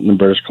Trans Mountain than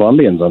British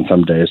Columbians on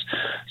some days.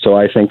 So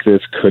I think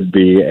this could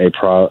be a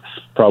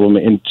problem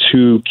in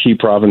two key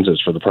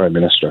provinces for the Prime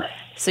Minister.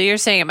 So you're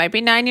saying it might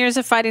be 9 years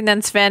of fighting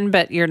then, Sven,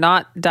 but you're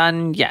not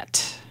done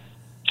yet?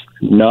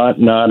 Not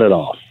at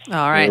all.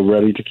 All right. We're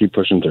ready to keep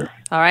pushing through.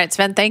 All right,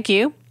 Sven, thank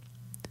you.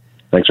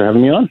 Thanks for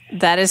having me on.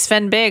 That is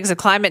Sven Biggs, a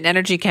climate and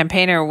energy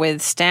campaigner with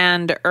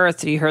Stand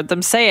Earth. You heard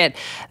them say it.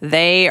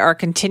 They are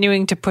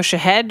continuing to push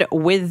ahead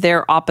with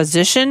their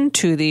opposition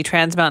to the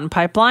Trans Mountain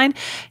Pipeline.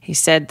 He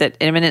said that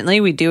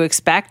imminently we do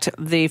expect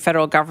the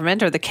federal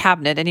government, or the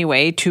cabinet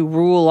anyway, to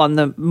rule on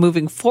the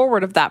moving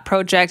forward of that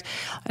project.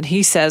 And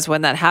he says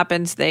when that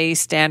happens, they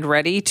stand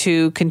ready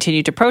to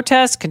continue to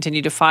protest,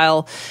 continue to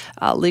file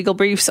legal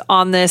briefs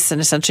on this, and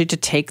essentially to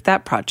take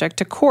that project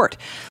to court.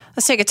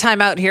 Let's take a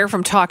time out here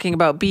from talking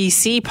about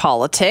BC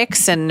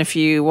politics. And if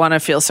you want to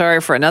feel sorry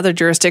for another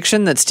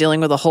jurisdiction that's dealing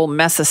with a whole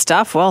mess of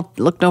stuff, well,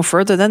 look no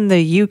further than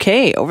the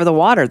UK over the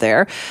water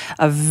there.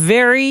 A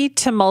very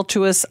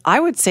tumultuous, I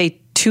would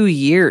say, 2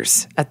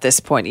 years at this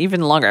point,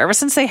 even longer. Ever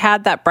since they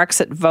had that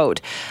Brexit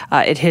vote,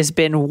 it has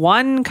been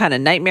one kind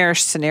of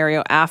nightmarish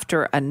scenario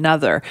after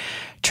another.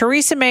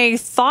 Theresa May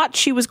thought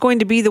she was going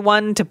to be the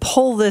one to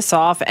pull this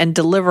off and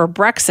deliver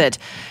Brexit.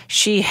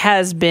 She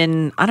has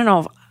been, I don't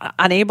know if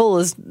unable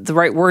is the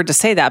right word to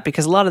say that,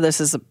 because a lot of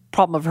this is a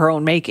problem of her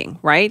own making,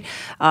 right?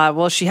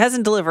 Well, she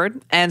hasn't delivered,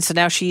 and so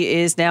now she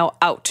is now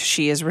out.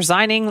 She is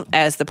resigning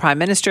as the Prime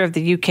Minister of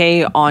the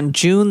UK on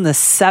June the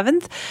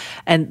 7th,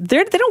 and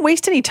they don't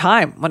waste any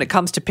time when it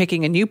comes to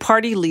picking a new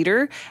party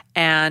leader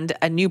and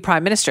a new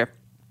Prime Minister.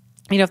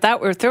 You know,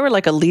 if there were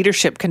like a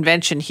leadership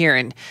convention here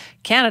in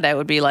Canada, it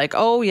would be like,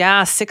 oh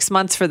yeah, 6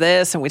 months for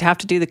this, and we'd have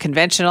to do the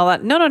convention and all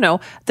that. No.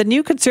 The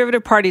new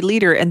Conservative Party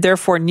leader and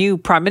therefore new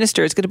Prime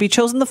Minister is going to be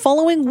chosen the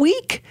following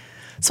week.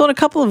 So in a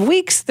couple of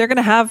weeks, they're going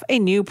to have a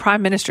new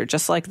Prime Minister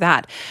just like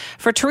that.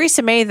 For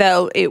Theresa May,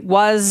 though, it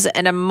was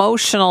an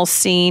emotional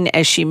scene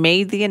as she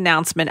made the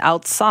announcement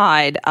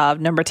outside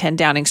of number 10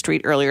 Downing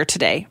Street earlier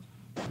today.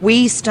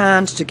 We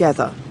stand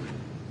together,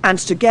 and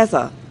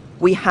together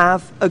we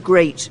have a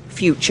great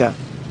future.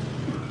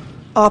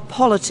 Our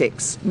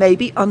politics may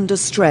be under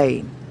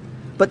strain,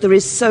 but there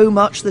is so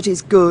much that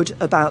is good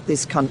about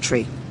this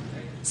country,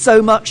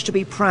 so much to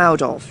be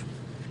proud of,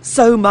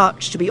 so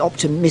much to be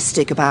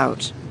optimistic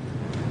about.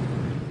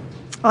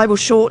 I will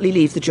shortly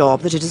leave the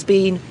job that it has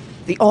been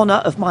the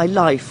honour of my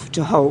life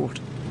to hold.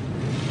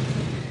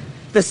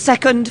 The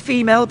second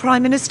female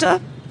Prime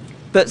Minister,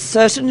 but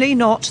certainly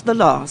not the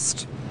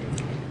last.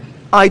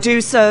 I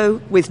do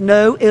so with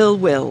no ill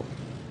will,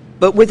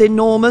 but with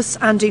enormous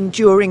and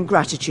enduring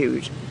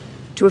gratitude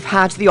to have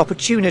had the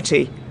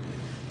opportunity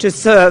to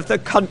serve the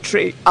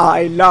country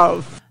I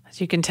love. As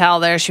you can tell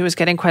there, she was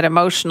getting quite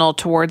emotional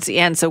towards the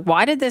end. So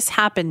why did this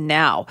happen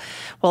now?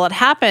 Well, it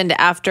happened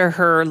after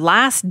her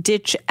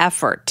last-ditch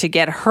effort to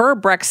get her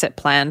Brexit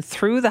plan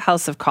through the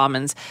House of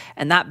Commons,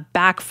 and that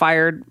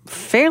backfired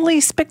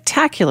fairly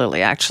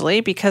spectacularly,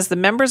 actually, because the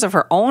members of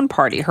her own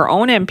party, her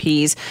own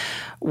MPs,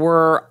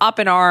 were up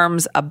in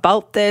arms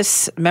about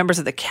this. Members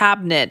of the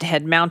cabinet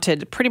had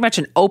mounted pretty much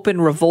an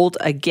open revolt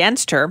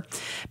against her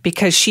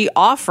because she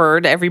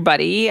offered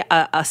everybody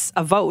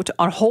a vote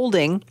on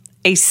holding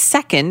a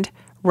second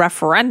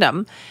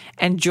referendum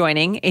and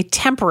joining a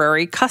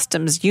temporary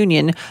customs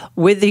union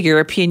with the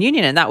European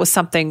Union. And that was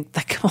something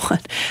that, come on,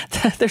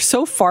 they're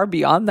so far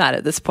beyond that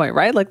at this point,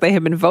 right? Like, they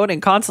have been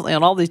voting constantly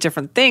on all these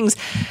different things.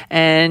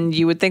 And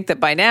you would think that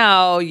by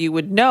now you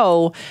would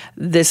know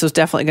this was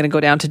definitely going to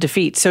go down to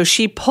defeat. So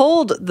she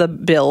pulled the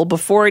bill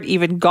before it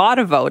even got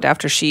a vote,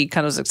 after she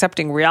kind of was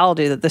accepting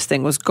reality that this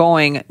thing was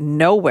going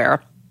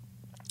nowhere.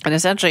 And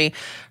essentially,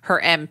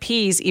 her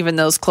MPs, even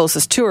those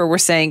closest to her, were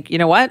saying, you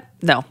know what?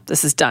 No,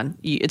 this is done.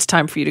 It's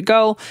time for you to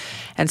go.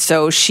 And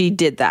so she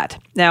did that.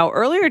 Now,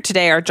 earlier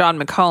today, our John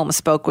McComb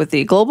spoke with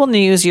the Global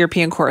News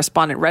European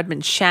correspondent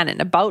Redmond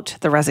Shannon about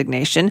the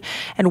resignation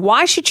and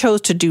why she chose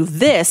to do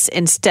this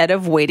instead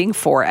of waiting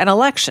for an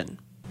election.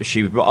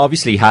 She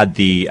obviously had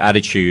the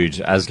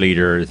attitude as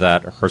leader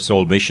that her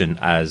sole mission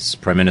as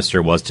Prime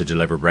Minister was to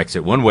deliver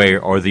Brexit one way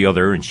or the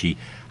other. And she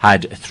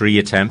had 3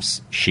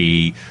 attempts.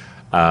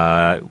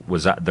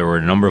 There were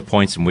a number of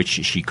points in which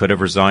she could have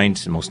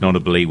resigned, most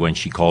notably when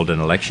she called an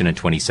election in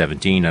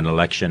 2017, an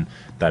election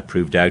that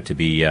proved out to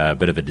be a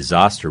bit of a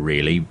disaster,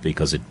 really,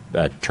 because it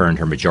turned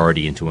her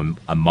majority into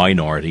a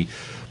minority.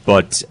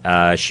 But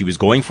she was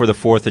going for the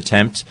 4th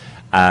attempt,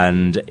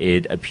 and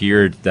it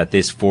appeared that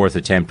this 4th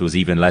attempt was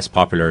even less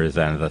popular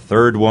than the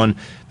 3rd one.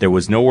 There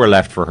was nowhere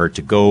left for her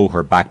to go.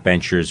 Her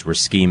backbenchers were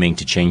scheming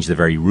to change the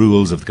very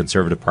rules of the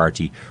Conservative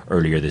Party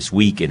earlier this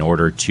week in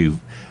order to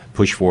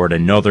push forward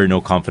another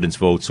no-confidence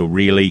vote. So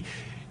really,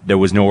 there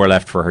was nowhere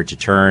left for her to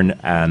turn,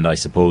 and I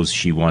suppose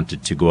she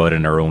wanted to go out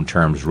on her own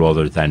terms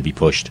rather than be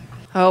pushed.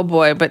 Oh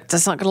boy, but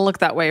it's not going to look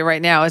that way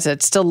right now, is it?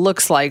 It still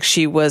looks like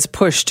she was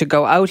pushed to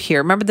go out here.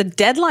 Remember, the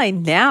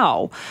deadline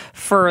now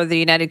for the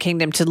United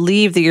Kingdom to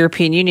leave the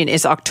European Union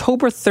is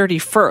October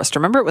 31st.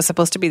 Remember, it was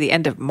supposed to be the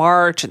end of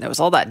March, and there was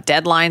all that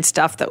deadline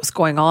stuff that was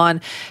going on.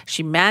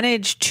 She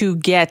managed to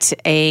get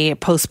a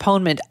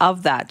postponement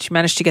of that. She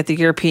managed to get the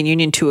European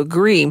Union to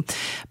agree,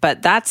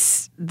 but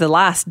that's the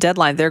last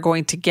deadline they're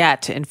going to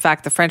get. In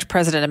fact, the French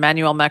President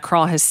Emmanuel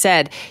Macron has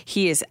said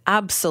he is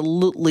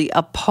absolutely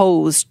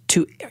opposed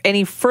to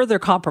any further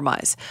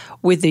compromise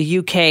with the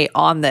UK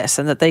on this,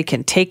 and that they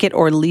can take it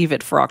or leave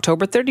it for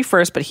October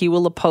 31st, but he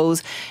will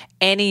oppose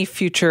any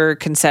future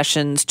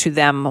concessions to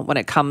them when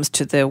it comes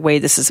to the way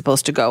this is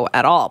supposed to go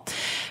at all.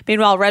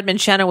 Meanwhile,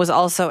 Redmond Shannon was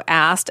also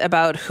asked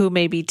about who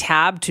may be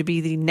tabbed to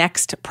be the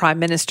next Prime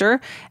Minister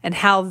and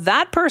how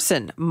that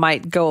person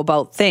might go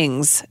about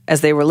things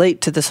as they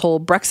relate to this whole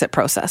Brexit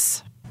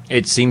process.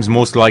 It seems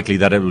most likely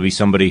that it will be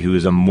somebody who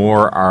is a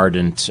more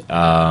ardent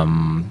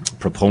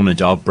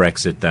proponent of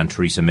Brexit than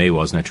Theresa May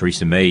was. Now,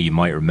 Theresa May, you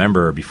might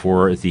remember,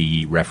 before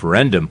the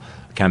referendum,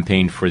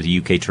 campaigned for the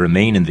UK to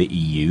remain in the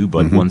EU,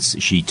 but once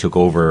she took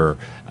over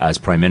as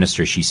Prime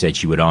Minister, she said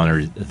she would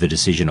honour the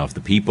decision of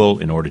the people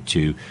in order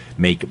to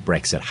make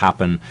Brexit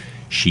happen.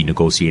 She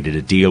negotiated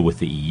a deal with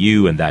the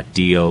EU, and that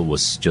deal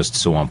was just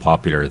so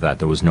unpopular that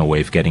there was no way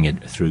of getting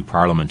it through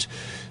Parliament.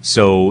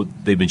 So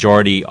the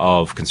majority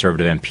of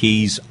Conservative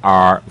MPs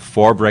are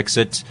for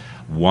Brexit,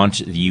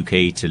 want the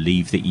UK to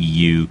leave the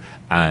EU,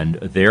 and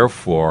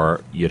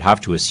therefore you'd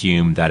have to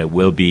assume that it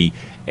will be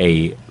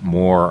a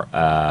more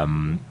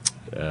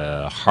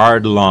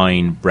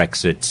hardline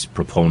Brexit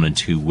proponent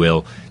who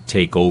will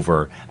take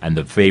over. And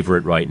the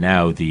favourite right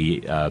now,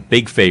 the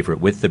big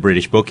favourite with the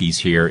British bookies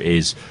here,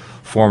 is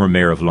former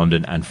Mayor of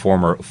London and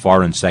former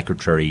Foreign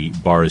Secretary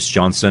Boris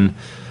Johnson.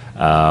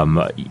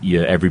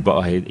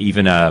 Everybody,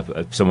 even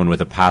someone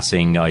with a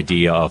passing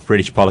idea of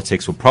British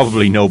politics, will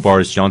probably know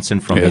Boris Johnson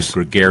from his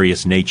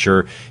gregarious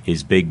nature,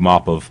 his big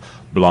mop of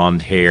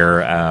blonde hair,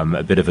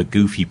 a bit of a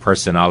goofy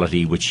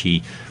personality, which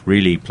he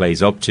really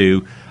plays up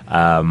to.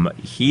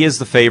 He is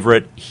the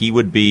favourite. He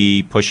would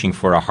be pushing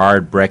for a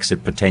hard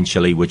Brexit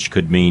potentially, which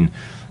could mean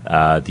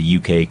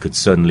the UK could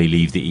suddenly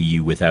leave the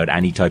EU without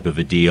any type of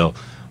a deal.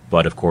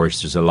 But of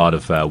course, there's a lot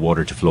of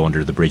water to flow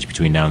under the bridge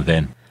between now and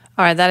then.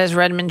 All right, that is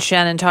Redmond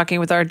Shannon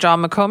talking with our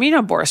John McComb. You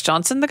know Boris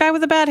Johnson, the guy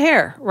with the bad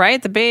hair,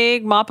 right? The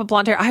big mop of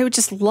blonde hair. I would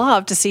just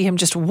love to see him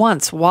just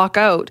once walk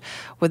out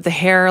with the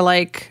hair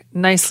like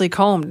nicely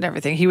combed and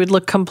everything. He would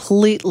look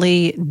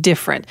completely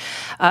different.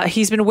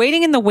 He's been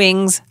waiting in the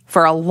wings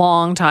for a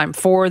long time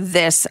for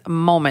this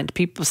moment.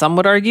 Some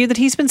would argue that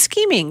he's been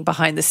scheming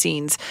behind the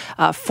scenes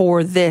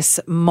for this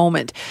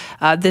moment.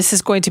 This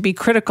is going to be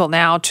critical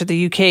now to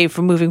the UK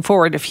for moving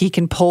forward if he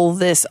can pull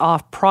this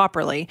off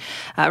properly.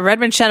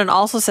 Redmond Shannon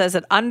also says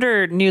that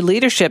under new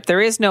leadership,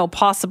 there is no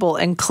possible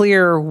and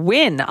clear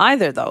win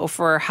either, though,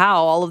 for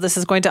how all of this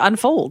is going to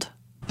unfold.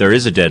 There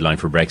is a deadline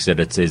for Brexit.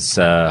 It's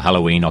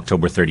Halloween,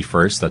 October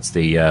 31st. That's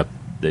the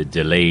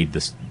delayed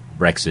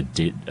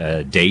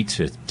Brexit date.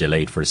 It's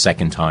delayed for a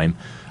second time.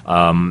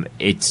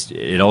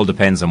 It all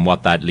depends on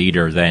what that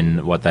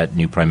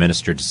new Prime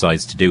Minister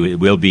decides to do. It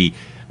will be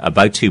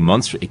about 2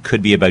 months. It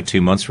could be about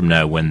 2 months from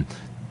now when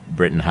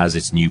Britain has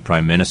its new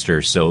Prime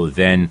Minister. So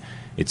then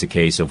it's a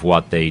case of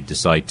what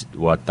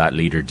that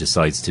leader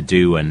decides to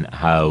do and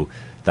how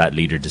that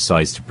leader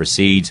decides to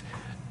proceed.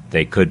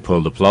 They could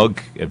pull the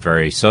plug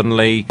very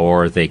suddenly,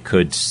 or they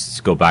could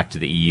go back to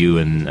the EU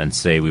and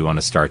say we want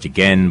to start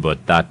again,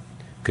 but that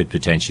could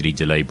potentially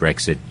delay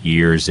Brexit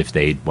years if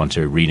they want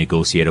to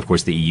renegotiate. Of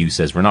course, the EU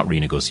says we're not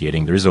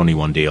renegotiating. There is only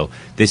one deal.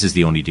 This is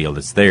the only deal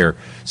that's there.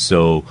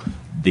 So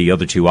the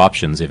other two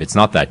options, if it's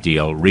not that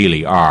deal,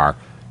 really are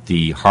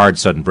the hard,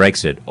 sudden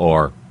Brexit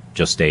or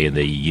just stay in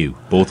the EU,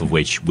 both of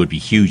which would be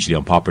hugely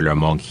unpopular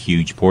among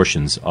huge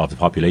portions of the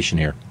population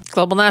here.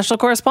 Global National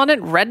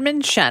Correspondent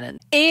Redmond Shannon.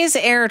 Is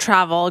air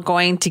travel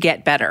going to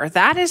get better?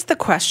 That is the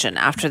question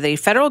after the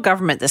federal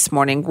government this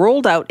morning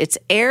rolled out its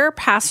air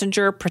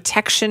passenger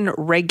protection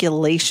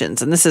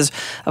regulations. And this is,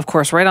 of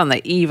course, right on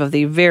the eve of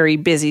the very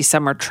busy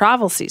summer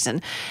travel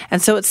season.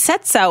 And so it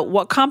sets out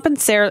what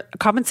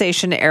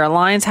compensation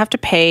airlines have to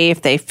pay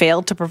if they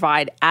fail to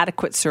provide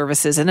adequate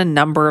services in a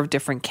number of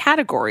different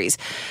categories.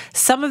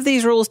 Some of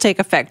these rules take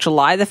effect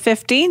July the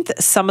 15th.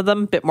 Some of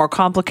them, a bit more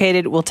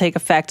complicated, will take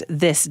effect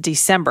this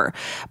December.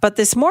 But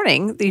this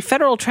morning, the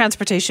Federal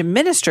Transportation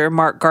Minister,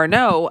 Marc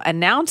Garneau,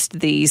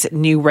 announced these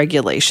new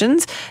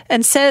regulations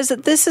and says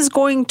that this is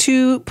going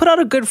to put out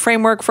a good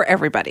framework for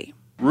everybody.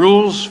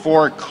 Rules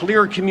for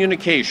clear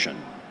communication,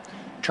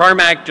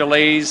 tarmac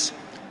delays,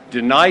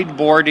 denied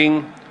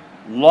boarding,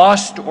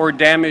 lost or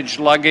damaged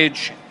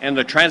luggage, and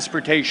the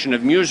transportation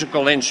of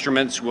musical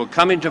instruments will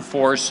come into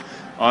force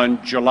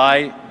on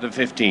July the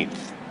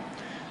 15th.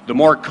 The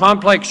more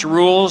complex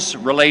rules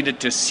related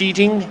to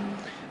seating,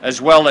 as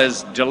well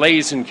as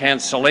delays and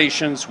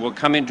cancellations, will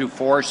come into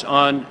force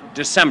on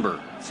December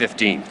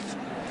 15th.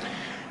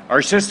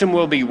 Our system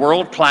will be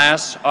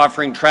world-class,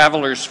 offering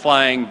travelers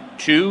flying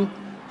to,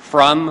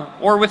 from,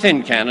 or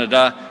within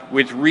Canada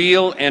with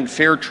real and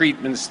fair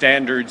treatment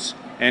standards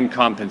and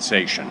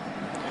compensation.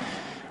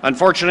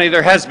 Unfortunately,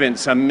 there has been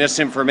some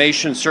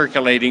misinformation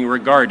circulating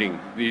regarding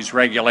these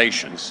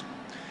regulations.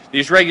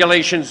 These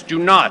regulations do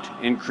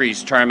not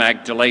increase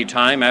tarmac delay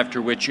time,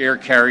 after which air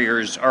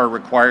carriers are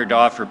required to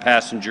offer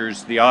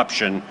passengers the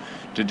option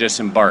to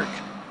disembark.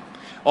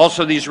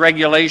 Also, these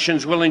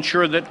regulations will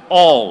ensure that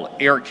all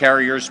air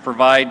carriers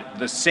provide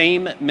the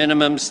same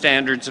minimum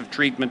standards of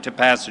treatment to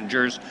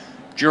passengers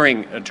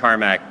during a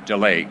tarmac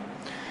delay.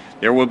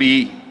 There will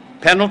be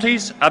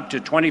penalties up to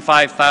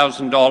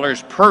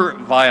 $25,000 per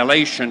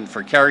violation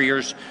for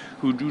carriers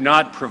who do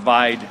not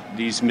provide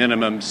these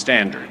minimum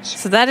standards.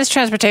 So that is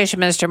Transportation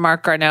Minister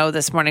Marc Garneau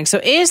this morning.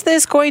 So is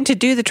this going to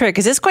do the trick?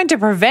 Is this going to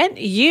prevent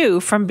you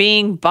from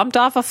being bumped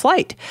off a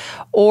flight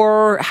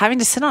or having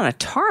to sit on a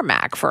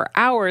tarmac for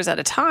hours at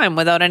a time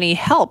without any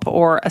help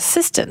or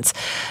assistance?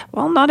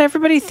 Well, not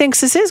everybody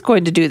thinks this is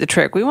going to do the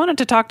trick. We wanted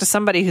to talk to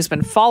somebody who's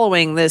been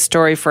following this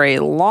story for a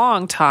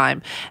long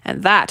time,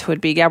 and that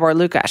would be Gabor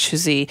Lukács,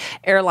 who's the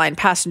airline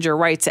passenger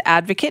rights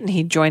advocate, and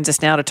he joins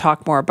us now to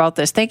talk more about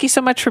this. Thank you so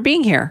much for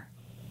being here.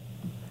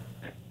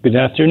 Good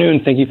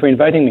afternoon. Thank you for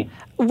inviting me.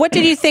 What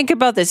did you think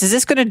about this? Is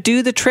this going to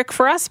do the trick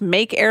for us,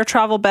 make air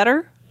travel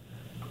better?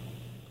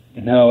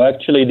 No,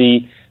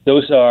 actually,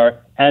 those are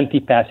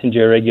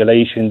anti-passenger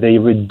regulations. They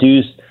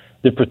reduce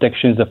the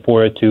protections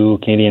afforded to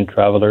Canadian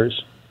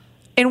travelers.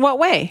 In what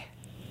way?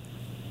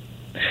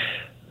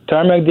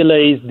 Tarmac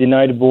delays,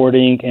 denied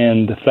boarding,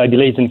 and flight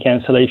delays and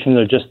cancellations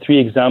are just three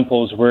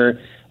examples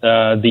where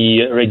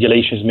the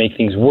regulations make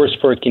things worse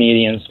for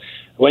Canadians.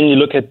 When you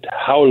look at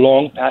how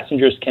long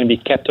passengers can be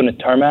kept on a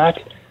tarmac,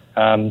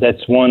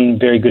 that's one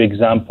very good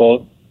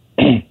example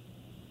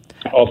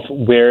of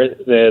where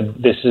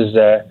this is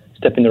a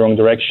step in the wrong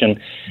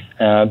direction.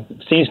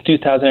 Since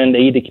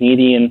 2008, the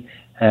Canadian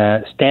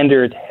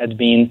standard had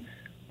been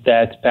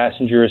that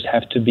passengers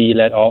have to be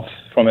let off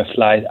from a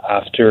flight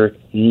after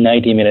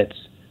 90 minutes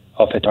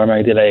of a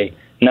tarmac delay.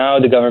 Now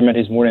the government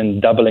is more than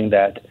doubling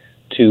that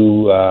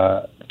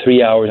to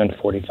 3 hours and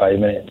 45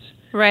 minutes.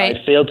 Right.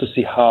 I fail to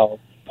see how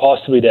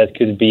possibly that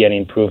could be an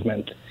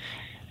improvement.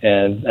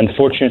 And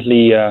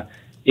unfortunately,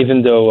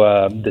 even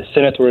though the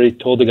Senate already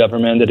told the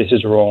government that this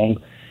is wrong,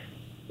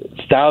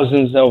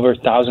 thousands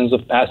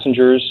of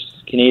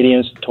passengers,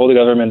 Canadians, told the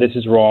government this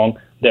is wrong.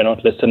 They're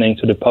not listening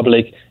to the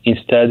public.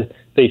 Instead,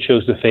 they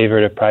chose to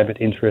favor the private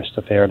interests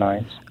of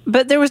airlines.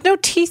 But there was no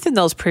teeth in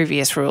those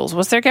previous rules,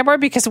 was there, Gabor?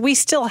 Because we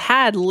still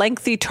had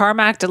lengthy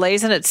tarmac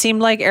delays, and it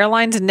seemed like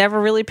airlines never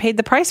really paid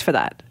the price for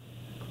that.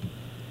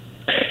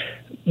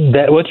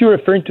 What you're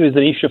referring to is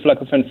the issue of lack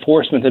of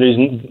enforcement.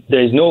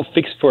 There is no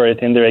fix for it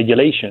in the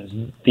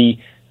regulations. The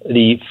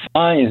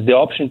fines, the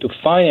option to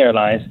fine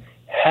airlines,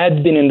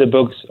 had been on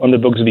the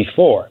books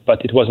before,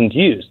 but it wasn't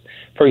used.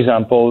 For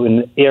example,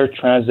 in Air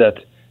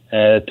Transat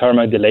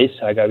tarmac delay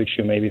saga, which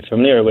you may be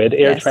familiar with,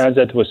 Air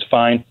Transat was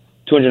fined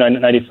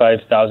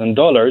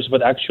 $295,000,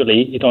 but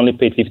actually it only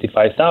paid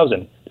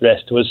 $55,000. The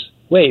rest was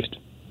waived.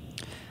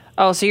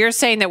 Oh, so you're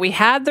saying that we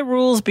had the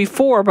rules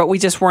before, but we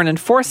just weren't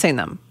enforcing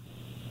them?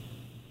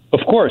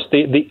 Of course,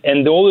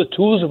 and all the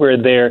tools were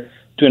there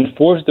to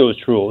enforce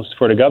those rules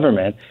for the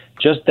government,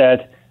 just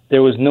that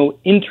there was no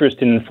interest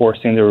in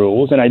enforcing the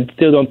rules, and I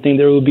still don't think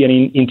there will be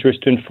any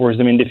interest to enforce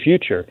them in the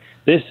future.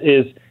 This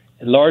is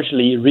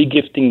largely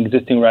regifting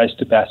existing rights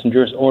to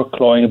passengers or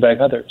clawing back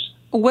others.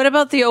 What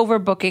about the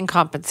overbooking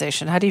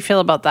compensation? How do you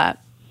feel about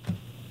that?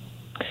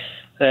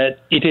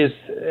 It is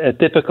a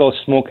typical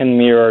smoke and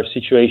mirror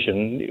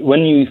situation.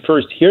 When you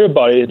first hear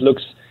about it, it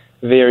looks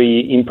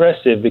very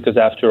impressive because,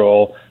 after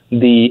all,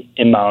 the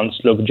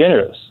amounts look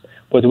generous.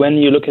 But when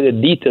you look at the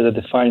details of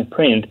the fine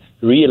print,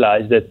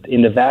 realize that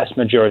in the vast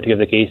majority of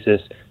the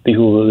cases,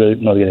 people will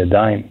not get a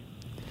dime.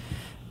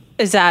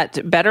 Is that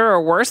better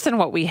or worse than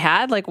what we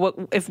had? Like,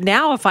 if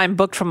I'm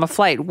booked from a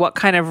flight, what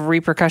kind of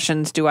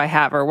repercussions do I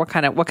have, or what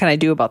can I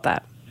do about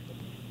that?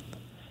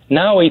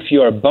 Now, if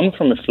you are bumped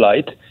from a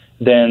flight,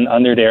 then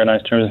under the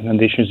airline's terms and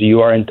conditions,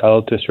 you are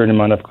entitled to a certain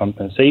amount of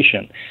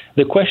compensation.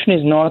 The question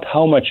is not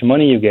how much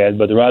money you get,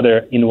 but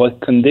rather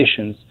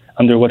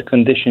under what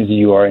conditions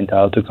you are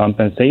entitled to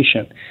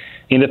compensation.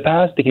 In the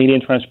past, the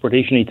Canadian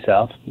Transportation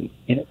itself,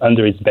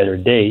 under its better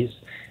days,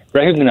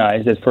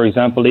 recognized that, for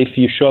example, if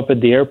you show up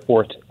at the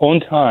airport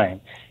on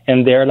time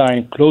and the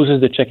airline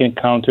closes the check-in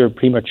counter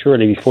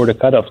prematurely before the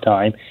cutoff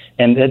time,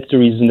 and that's the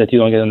reason that you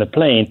don't get on the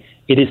plane,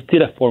 it is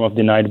still a form of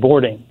denied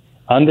boarding.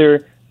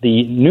 Under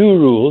the new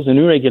rules, the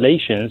new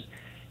regulations,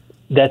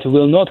 that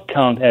will not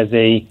count as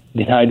a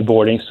denied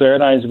boarding, so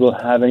airlines will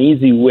have an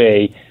easy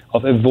way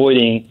of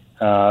avoiding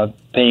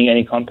paying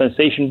any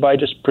compensation by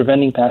just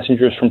preventing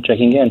passengers from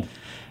checking in.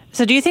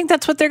 So do you think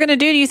that's what they're going to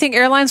do? Do you think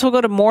airlines will go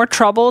to more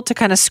trouble to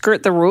kind of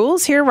skirt the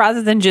rules here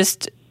rather than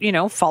just,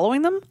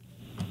 following them?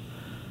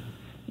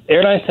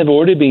 Airlines have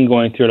already been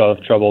going through a lot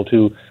of trouble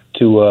to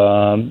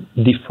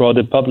defraud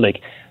the public.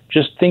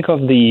 Just think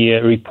of the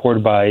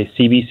report by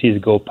CBC's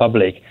Go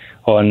Public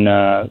on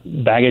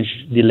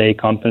baggage delay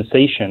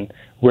compensation,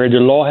 where the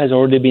law has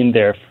already been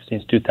there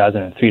since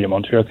 2003. The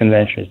Montreal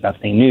Convention is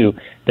nothing new,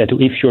 that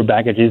if your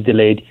baggage is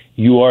delayed,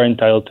 you are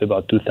entitled to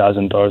about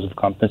 $2,000 of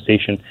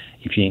compensation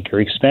if you incur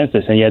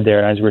expenses. And yet the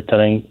airlines were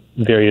telling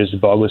various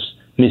bogus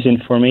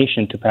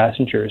misinformation to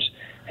passengers.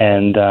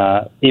 And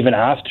even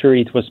after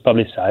it was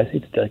publicized,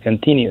 it still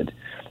continued.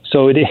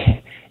 So the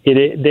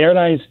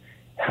airlines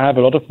have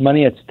a lot of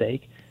money at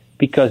stake,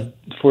 because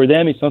for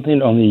them it's not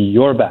only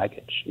your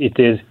baggage, it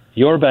is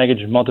your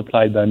baggage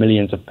multiplied by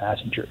millions of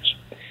passengers.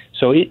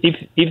 So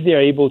if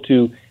they're able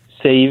to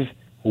save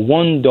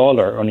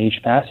 $1 on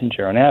each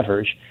passenger on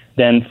average,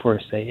 then for,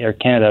 say, Air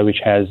Canada, which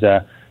has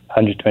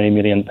 120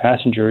 million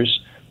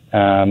passengers,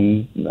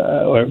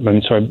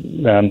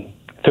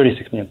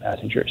 36 million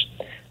passengers,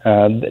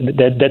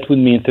 that would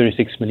mean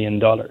 $36 million.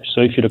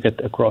 So if you look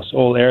at across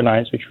all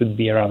airlines, which would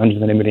be around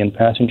 120 million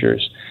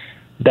passengers,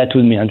 that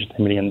would mean $120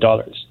 million.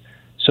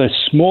 So a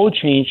small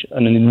change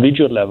on an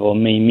individual level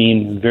may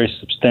mean very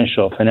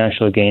substantial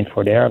financial gain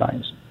for the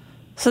airlines.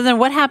 So then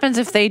what happens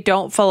if they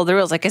don't follow the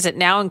rules? Like, is it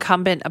now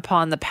incumbent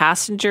upon the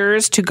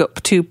passengers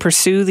to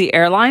pursue the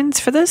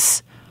airlines for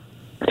this?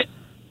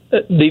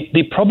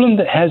 The problem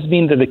that has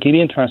been that the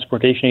Canadian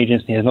Transportation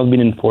Agency has not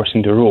been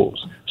enforcing the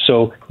rules.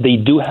 So they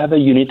do have a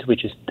unit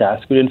which is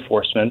tasked with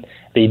enforcement.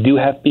 They do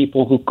have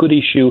people who could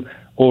issue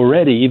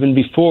already, even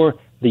before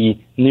the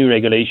new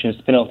regulations,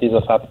 penalties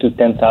of up to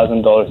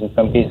 $10,000, in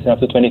some cases up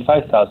to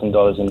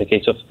 $25,000 in the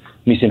case of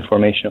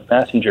misinformation of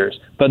passengers.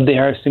 But they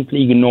are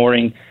simply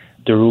ignoring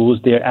the rules.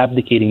 They're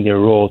abdicating their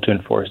role to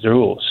enforce the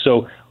rules.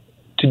 So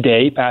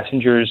today,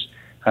 passengers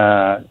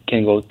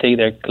can go take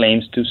their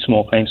claims to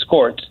small claims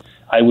courts.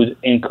 I would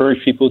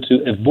encourage people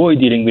to avoid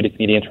dealing with the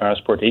Canadian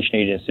Transportation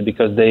Agency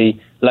because they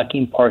lack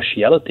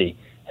impartiality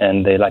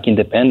and they lack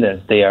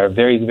independence. They are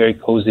very, very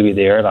cozy with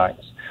the airlines.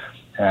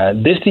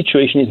 This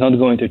situation is not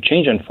going to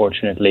change,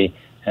 unfortunately,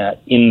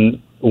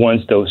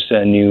 once those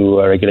new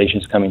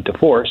regulations come into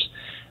force,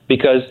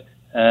 because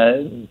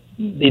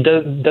it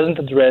doesn't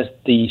address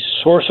the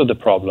source of the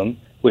problem,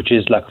 which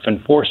is lack of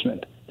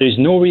enforcement. There is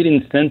no real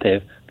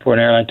incentive for an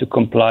airline to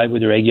comply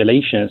with the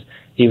regulations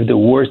if the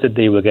worst that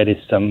they will get is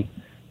some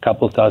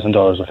couple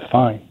 $1,000s of a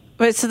fine.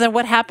 But so then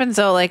what happens,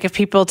 though, like if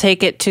people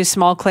take it to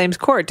small claims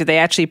court, do they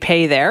actually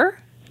pay there?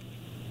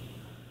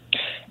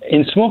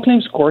 In small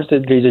claims courts,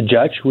 there is a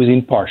judge who is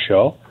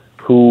impartial,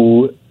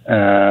 who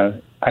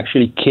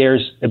actually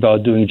cares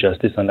about doing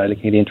justice, unlike the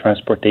Canadian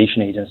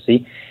Transportation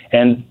Agency,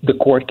 And the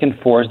court can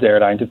force the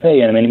airline to pay.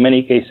 And in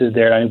many cases,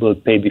 the airline will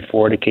pay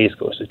before the case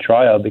goes to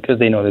trial because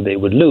they know that they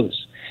would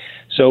lose.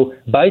 So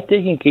by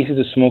taking cases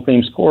to small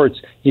claims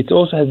courts, it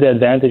also has the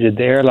advantage that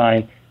the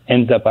airline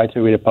ends up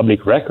either with a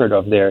public record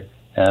of their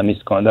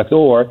misconduct,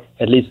 or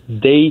at least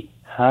they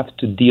have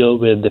to deal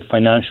with the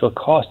financial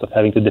cost of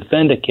having to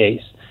defend a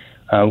case,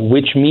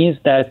 which means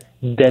that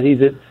there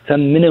is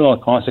some minimal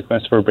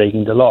consequence for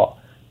breaking the law.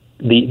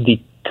 The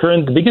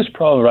biggest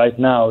problem right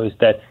now is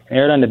that an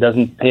airline that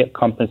doesn't pay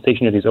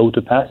compensation that is owed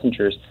to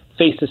passengers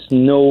faces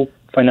no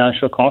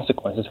financial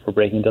consequences for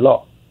breaking the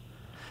law.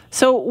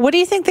 So what do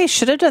you think they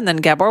should have done then,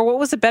 Gabor? What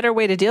was a better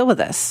way to deal with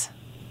this?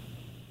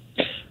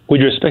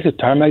 With respect to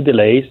tarmac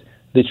delays,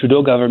 the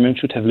Trudeau government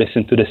should have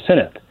listened to the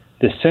Senate.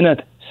 The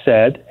Senate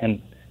said,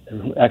 and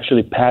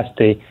actually passed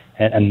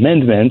an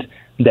amendment,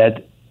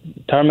 that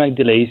tarmac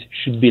delays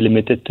should be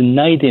limited to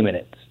 90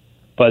 minutes.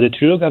 But the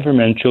Trudeau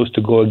government chose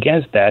to go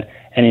against that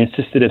and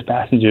insisted that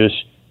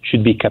passengers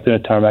should be kept in the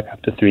tarmac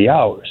up to 3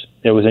 hours.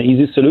 There was an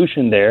easy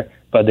solution there,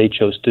 but they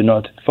chose to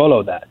not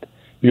follow that.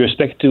 With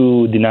respect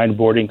to denied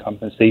boarding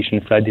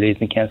compensation, flight delays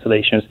and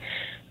cancellations,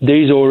 there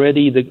is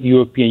already the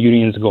European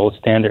Union's gold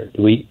standard.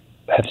 We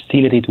have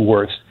seen that it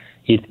works.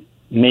 It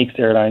makes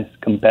airlines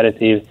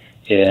competitive.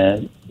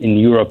 In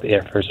Europe,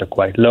 airfares are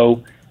quite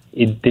low.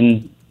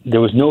 There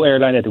was no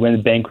airline that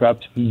went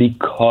bankrupt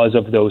because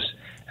of those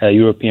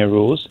European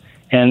rules.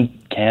 And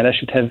Canada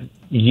should have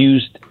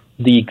used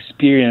the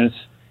experience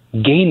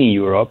gained in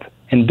Europe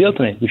and built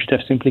on it. We should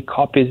have simply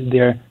copied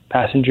their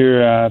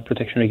passenger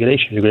protection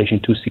regulation, Regulation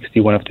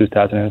 261 of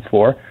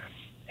 2004,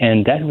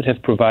 and that would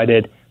have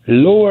provided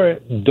lower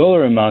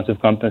dollar amounts of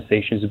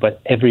compensations,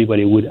 but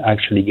everybody would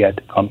actually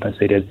get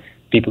compensated,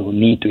 people who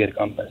need to get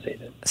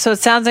compensated. So it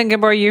sounds like,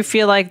 Gabor, you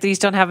feel like these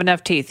don't have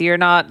enough teeth. You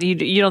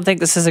don't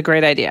think this is a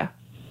great idea?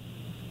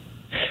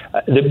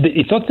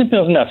 It's not simply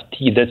not enough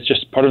teeth. That's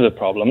just part of the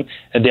problem.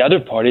 The other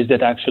part is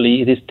that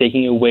actually it is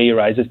taking away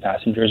rights that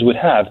passengers would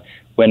have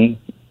when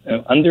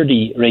under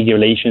the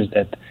regulations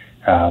that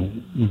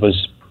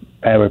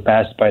were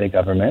passed by the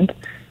government,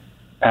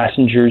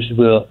 passengers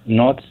will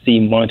not see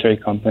monetary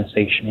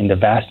compensation in the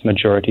vast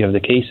majority of the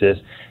cases,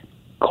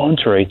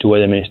 contrary to what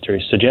the minister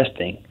is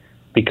suggesting,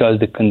 because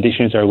the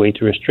conditions are way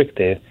too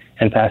restrictive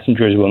and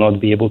passengers will not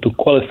be able to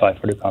qualify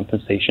for the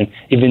compensation,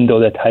 even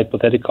though that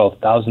hypothetical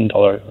 $1,000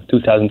 or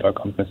 $2,000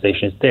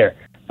 compensation is there,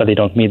 but they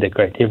don't meet the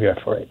criteria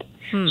for it.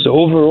 So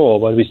overall,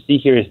 what we see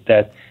here is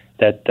that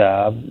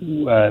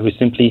we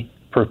simply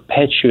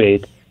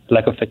perpetuate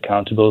lack of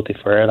accountability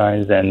for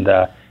airlines, and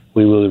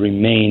we will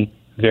remain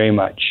very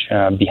much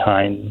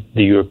behind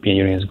the European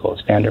Union's gold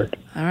standard.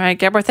 All right,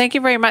 Gabor, thank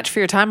you very much for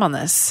your time on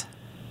this.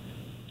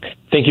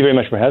 Thank you very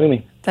much for having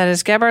me. That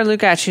is Gabor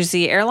Lukacs, who's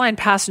the airline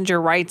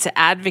passenger rights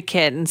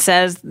advocate, and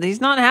says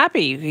he's not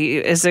happy. He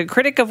is a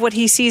critic of what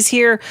he sees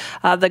here.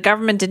 The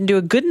government didn't do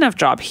a good enough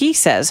job, he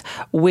says,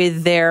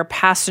 with their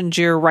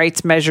passenger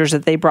rights measures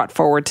that they brought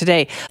forward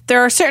today.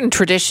 There are certain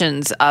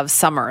traditions of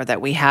summer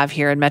that we have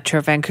here in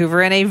Metro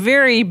Vancouver, and a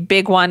very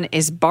big one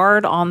is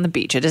Bard on the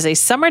Beach. It is a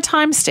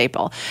summertime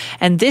staple,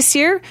 and this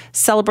year,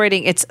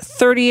 celebrating its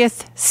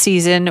 30th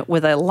season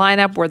with a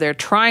lineup where they're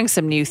trying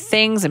some new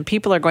things, and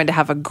people are going to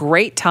have a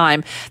great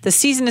time. The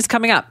season is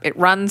coming up. It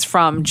runs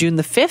from June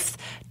the 5th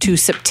to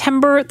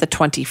September the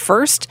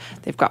 21st.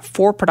 They've got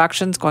 4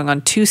 productions going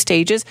on 2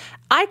 stages.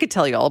 I could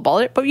tell you all about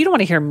it, but you don't want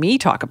to hear me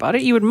talk about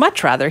it. You would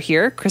much rather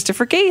hear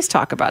Christopher Gaze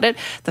talk about it,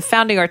 the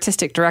founding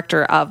artistic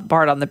director of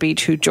Bard on the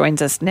Beach, who joins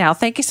us now.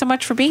 Thank you so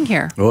much for being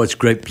here. Oh, it's a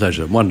great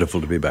pleasure.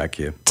 Wonderful to be back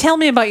here. Tell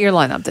me about your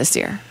lineup this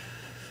year.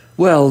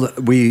 Well,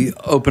 we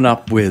open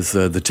up with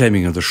The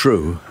Taming of the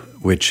Shrew,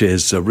 which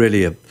is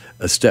really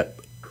a step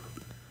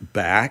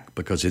back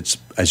because it's,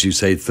 as you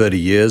say, 30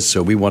 years,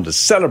 so we want to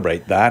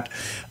celebrate that.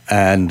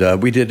 And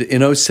we did in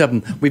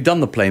 2007, we've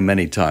done the play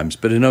many times,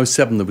 but in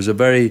 2007 there was a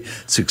very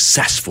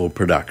successful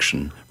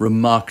production,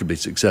 remarkably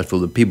successful,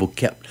 that people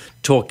kept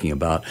talking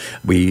about.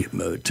 We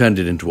turned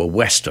it into a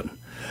Western,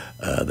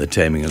 The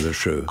Taming of the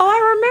Shrew. Oh, I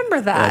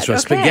remember that. That's right,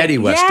 spaghetti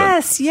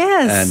Western.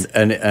 Yes.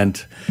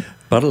 And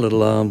but a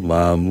little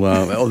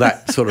all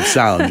that sort of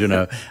sound, you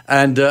know.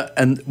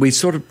 And we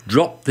sort of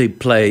dropped the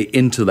play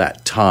into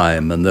that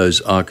time and those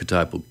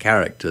archetypal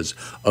characters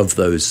of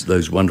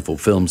those wonderful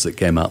films that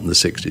came out in the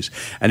 60s.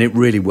 And it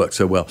really worked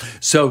so well.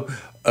 So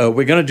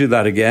we're going to do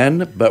that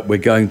again, but we're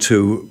going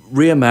to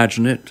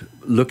reimagine it,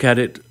 look at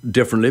it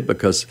differently,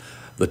 because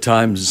the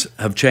times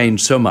have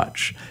changed so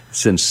much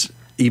since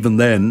even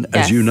then,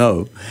 as you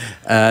know.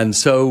 And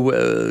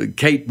so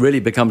Kate really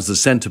becomes the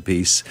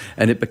centerpiece,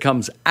 and it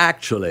becomes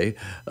actually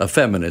a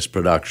feminist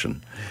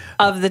production.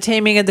 Of The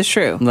Taming of the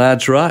Shrew.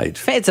 That's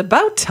right. It's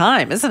about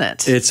time, isn't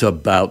it? It's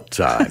about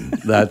time.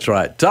 That's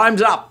right.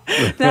 Time's up.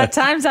 That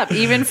time's up,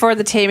 even for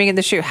The Taming of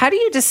the Shrew. How do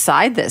you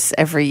decide this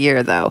every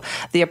year, though?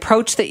 The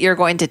approach that you're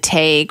going to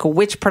take,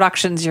 which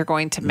productions you're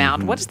going to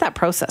mount. What is that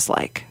process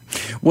like?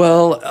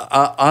 Well,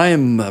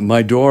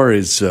 my door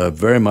is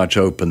very much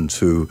open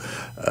to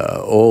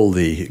all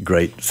the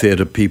great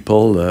theatre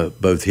people,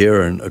 both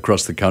here and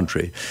across the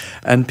country.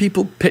 And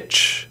people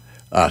pitch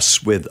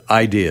us with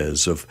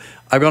ideas of,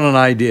 I've got an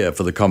idea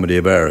for the Comedy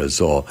of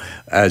Errors, or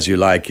As You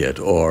Like It,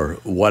 or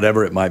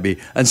whatever it might be.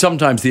 And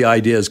sometimes the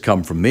ideas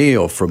come from me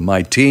or from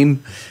my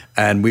team,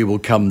 and we will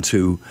come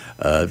to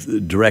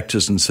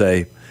directors and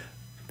say,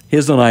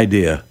 here's an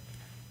idea.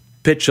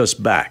 Pitch us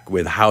back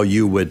with how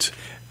you would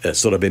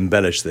sort of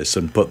embellish this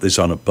and put this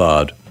on a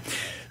Bard.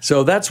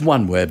 So that's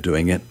one way of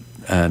doing it.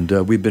 And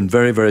we've been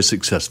very, very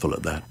successful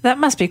at that. That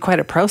must be quite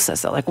a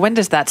process, though. Like, when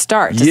does that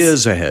start?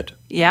 Years ahead.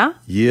 Yeah?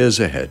 Years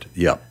ahead,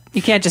 yeah.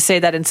 You can't just say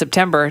that in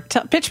September.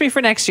 Pitch me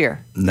for next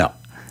year. No.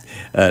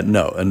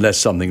 No, unless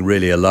something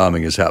really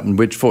alarming has happened,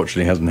 which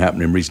fortunately hasn't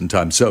happened in recent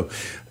times. So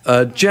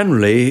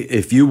generally,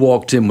 if you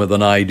walked in with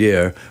an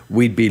idea,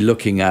 we'd be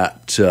looking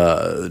at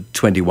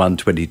 21,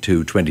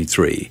 22,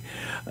 23.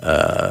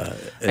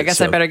 I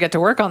guess I better get to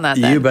work on that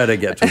then. You better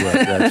get to work,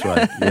 that's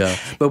right, yeah.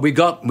 But we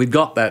got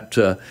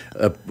that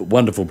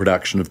wonderful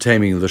production of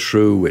Taming of the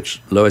Shrew,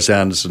 which Lois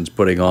Anderson's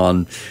putting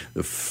on,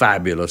 the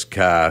fabulous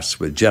cast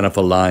with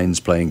Jennifer Lyons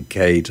playing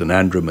Kate and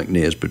Andrew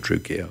McNear's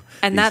Petruchio.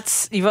 And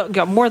you've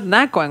got more than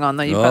that going on,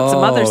 though. You've got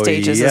some other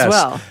stages as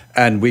well.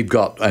 And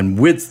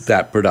with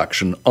that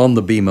production on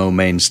the BMO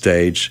main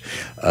stage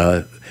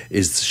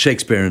is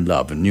Shakespeare in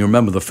Love. And you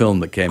remember the film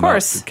that came out,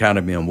 the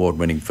Academy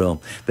Award-winning film.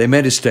 They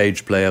made a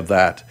stage play of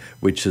that,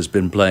 which has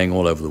been playing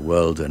all over the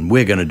world, and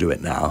we're going to do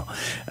it now.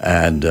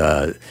 And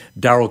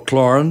Daryl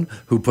Cloran,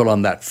 who put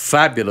on that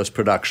fabulous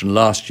production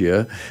last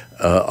year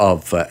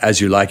of As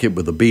You Like It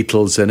with the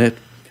Beatles in it.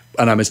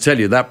 And I must tell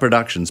you, that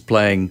production's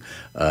playing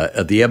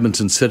at the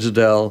Edmonton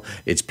Citadel.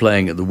 It's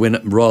playing at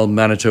the Royal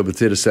Manitoba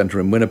Theatre Centre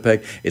in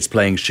Winnipeg. It's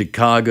playing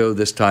Chicago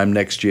this time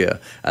next year.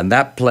 And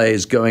that play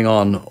is going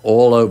on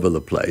all over the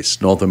place,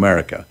 North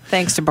America.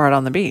 Thanks to Bard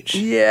on the Beach.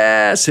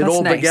 Yes, it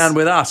all began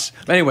with us.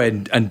 Anyway,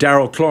 and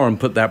Daryl Cloran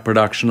put that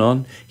production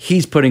on.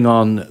 He's putting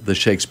on the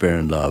Shakespeare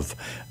in Love.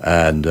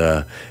 And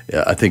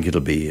I think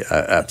it'll be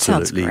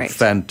absolutely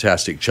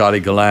fantastic. Charlie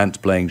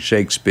Gallant playing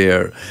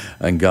Shakespeare,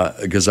 and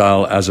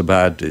Ghazal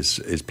Azabad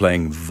is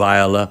playing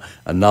Viola,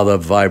 another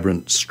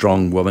vibrant,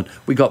 strong woman.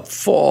 We got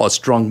 4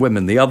 strong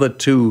women. The other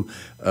 2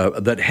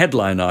 that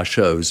headline our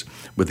shows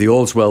with the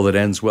All's Well That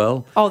Ends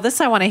Well. Oh,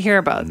 this I want to hear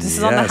about. This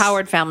is on the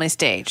Howard Family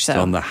stage. So. It's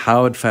on the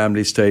Howard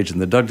Family stage in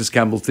the Douglas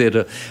Campbell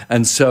Theatre.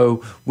 And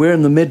so we're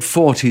in the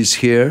mid-40s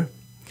here,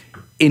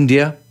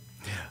 India.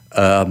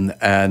 And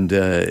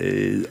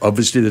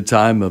obviously the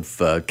time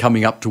of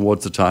coming up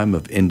towards the time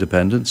of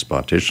independence,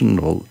 partition,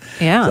 all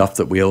stuff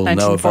that we all know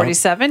about.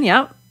 1947,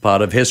 yeah.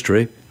 Part of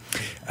history.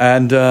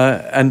 And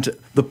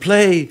the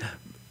play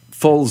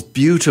falls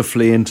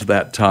beautifully into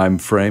that time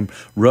frame.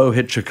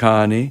 Rohit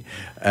Chakhani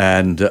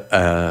and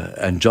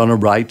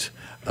Jonna Wright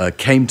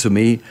came to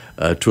me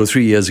 2 or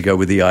 3 years ago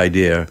with the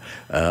idea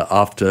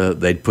after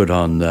they'd put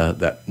on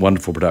that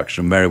wonderful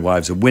production of Merry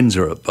Wives of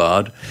Windsor at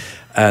Bard.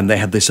 And they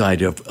had this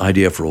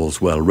idea for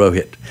All's Well.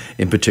 Rohit,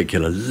 in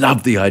particular,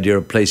 loved the idea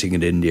of placing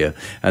it in India,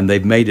 and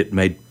they've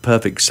made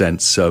perfect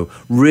sense. So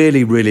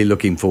really, really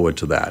looking forward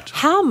to that.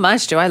 How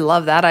much do I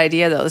love that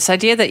idea, though? This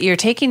idea that you're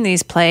taking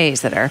these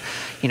plays that are,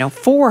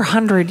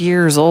 400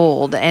 years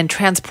old and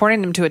transporting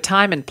them to a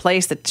time and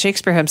place that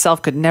Shakespeare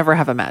himself could never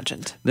have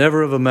imagined.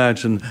 Never have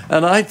imagined.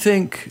 And I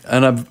think,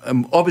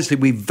 obviously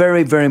we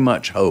very, very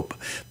much hope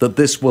that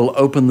this will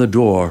open the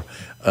door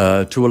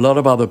to a lot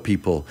of other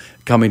people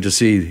coming to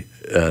see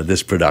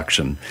this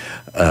production.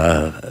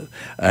 So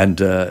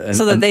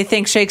that they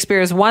think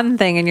Shakespeare is one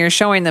thing and you're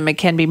showing them it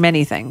can be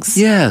many things.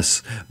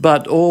 Yes,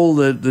 but all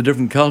the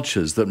different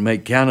cultures that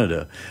make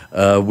Canada,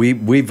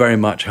 we very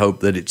much hope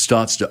that it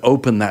starts to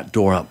open that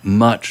door up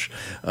much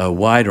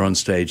wider on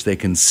stage. They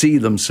can see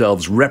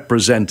themselves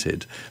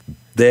represented,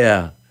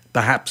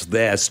 perhaps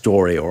their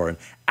story or an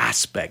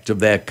aspect of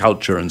their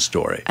culture and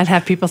story. And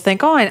have people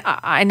think,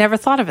 I never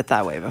thought of it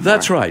that way before.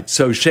 That's right.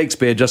 So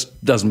Shakespeare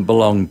just doesn't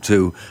belong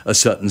to a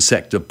certain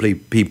sect of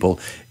people.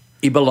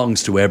 He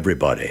belongs to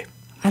everybody.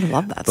 I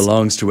love that.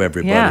 Belongs to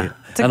everybody. Yeah,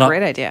 it's a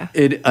great idea.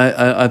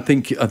 I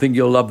think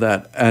you'll love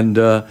that. And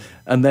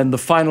then the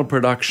final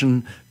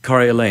production,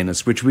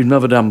 Coriolanus, which we've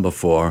never done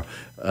before.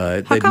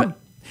 How come?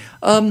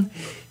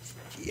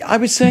 I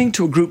was saying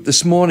to a group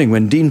this morning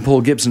when Dean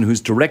Paul Gibson,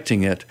 who's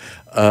directing it,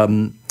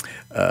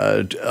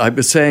 I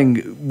was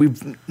saying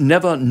we've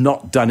never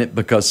not done it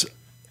because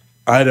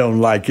I don't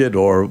like it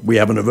or we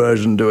have an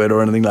aversion to it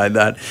or anything like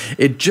that.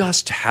 It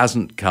just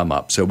hasn't come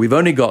up. So we've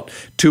only got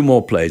 2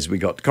 more plays. We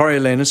got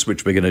Coriolanus,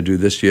 which we're going to do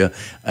this year,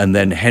 and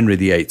then Henry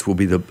VIII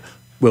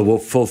will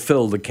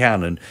fulfill the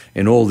canon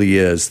in all the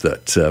years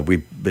that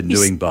we've been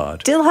doing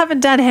Bard. Still haven't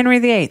done Henry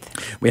VIII.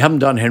 We haven't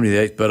done Henry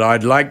VIII, but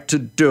I'd like to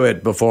do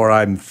it before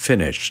I'm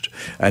finished.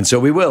 And so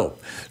we will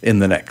in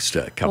the next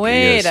couple of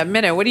years. Wait a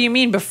minute. What do you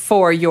mean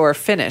before you're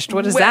finished?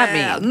 What does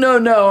that mean? No,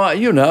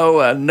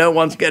 no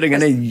one's getting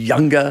any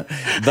younger.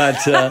 But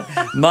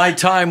my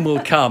time will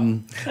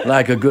come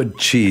like a good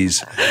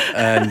cheese.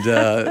 And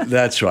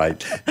that's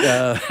right.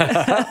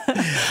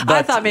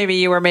 I thought maybe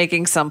you were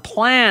making some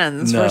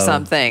plans for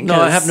something.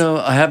 No,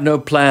 I have no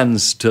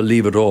plans to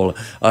leave at all.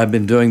 I've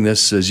been doing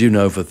this, as you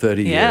know, for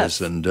 30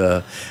 years, and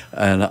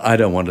I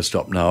don't want to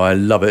stop now. I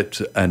love it,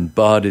 and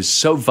Bard is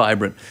so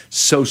vibrant,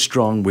 so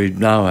strong. We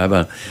now have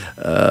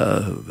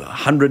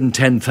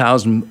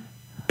 110,000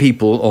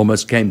 people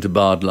almost came to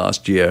Bard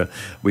last year.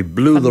 We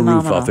blew the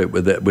roof off it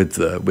with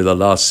the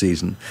last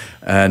season,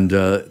 and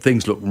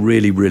things look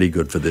really, really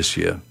good for this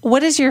year.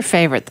 What is your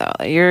favorite, though?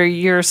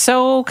 You're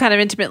so kind of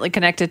intimately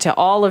connected to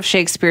all of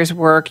Shakespeare's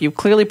work. You've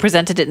clearly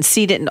presented it and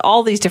seen it in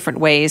all these different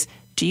ways.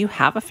 Do you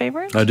have a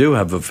favorite? I do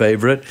have a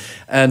favorite,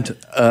 and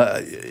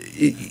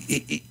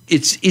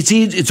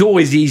it's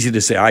always easy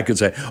to say. I could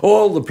say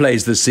all the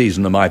plays this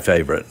season are my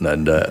favorite,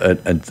 and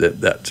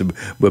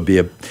that would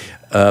be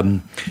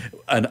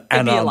an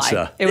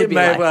answer. It would be a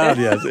lie. Well,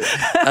 yes.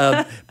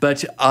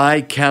 But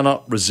I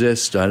cannot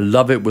resist. I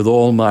love it with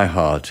all my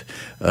heart,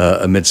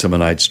 A Midsummer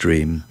Night's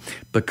Dream,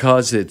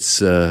 because it's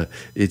so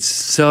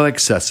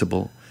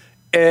accessible.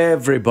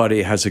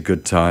 Everybody has a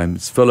good time.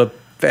 It's full of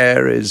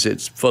fairies.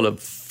 It's full of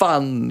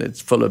fun.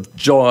 It's full of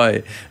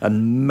joy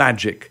and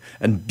magic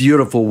and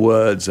beautiful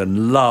words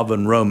and love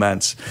and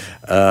romance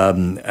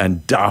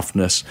and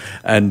daftness.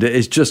 And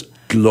it's just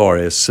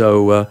glorious.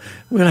 So we're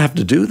going to have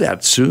to do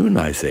that soon,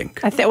 I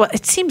think. Well,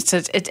 it seems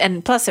to,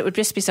 and plus it would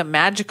just be so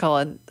magical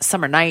a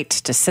summer night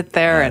to sit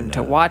there and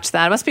to watch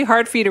that. It must be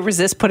hard for you to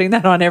resist putting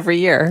that on every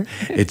year.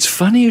 It's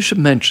funny you should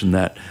mention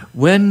that.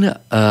 When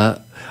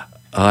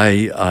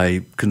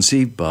I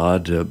conceived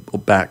Bard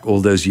back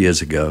all those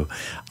years ago,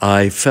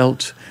 I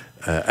felt,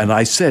 and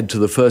I said to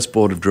the first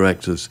board of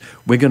directors,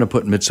 we're going to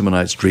put Midsummer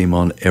Night's Dream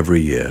on every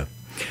year.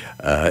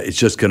 It's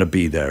just going to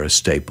be there, a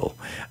staple.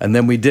 And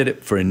then we did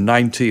it in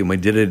 90, and we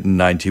did it in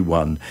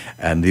 91,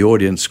 and the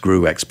audience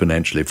grew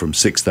exponentially from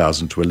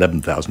 6,000 to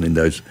 11,000 in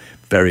those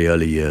very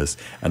early years,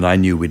 and I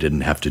knew we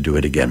didn't have to do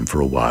it again for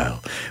a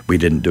while. We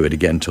didn't do it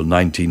again until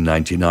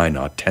 1999,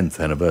 our 10th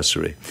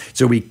anniversary.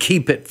 So we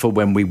keep it for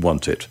when we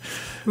want it.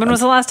 When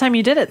was the last time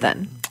you did it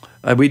then?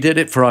 We did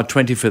it for our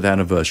 25th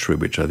anniversary,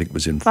 which I think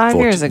was in 5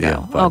 years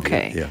ago. Yeah,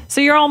 okay. Years, yeah.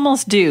 So you're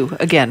almost due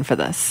again for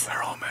this.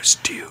 We're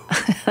almost due.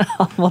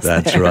 Almost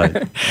That's there.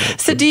 right.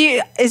 So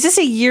is this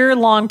a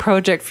year-long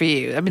project for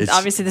you? I mean,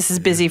 obviously this is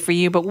busy for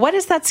you, but what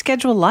is that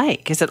schedule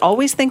like? Is it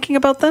always thinking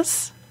about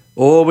this?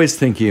 Always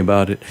thinking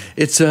about it.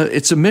 It's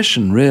a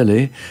mission,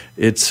 really.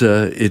 It's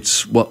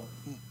what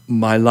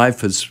my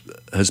life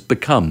has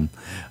become,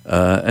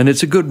 and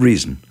it's a good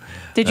reason.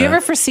 Did you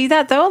ever foresee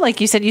that, though? Like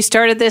you said, you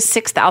started this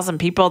 6,000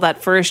 people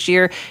that first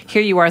year.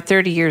 Here you are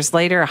 30 years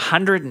later,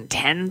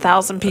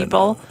 110,000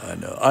 people. I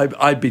know.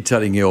 I'd be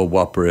telling you a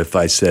whopper if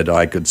I said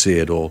I could see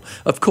it all.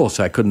 Of course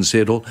I couldn't see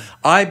it all.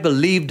 I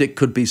believed it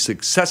could be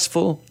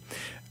successful,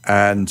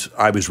 and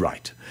I was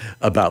right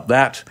about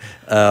that.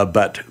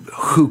 But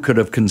who could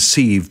have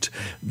conceived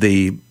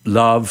the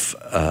love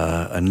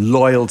and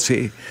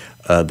loyalty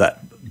that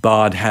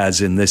Bard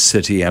has in this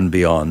city and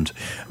beyond,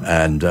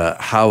 and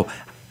how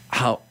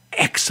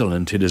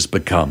excellent it has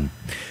become.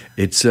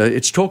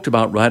 It's talked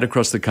about right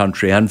across the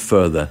country and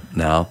further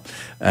now,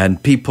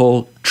 and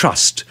people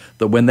trust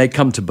that when they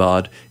come to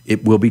Bard,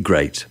 it will be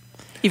great.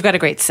 You've got a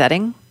great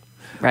setting,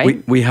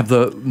 right? We have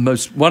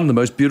one of the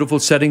most beautiful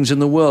settings in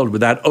the world,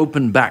 with that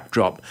open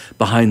backdrop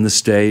behind the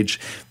stage.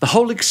 The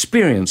whole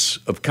experience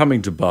of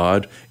coming to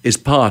Bard is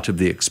part of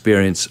the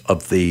experience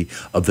of the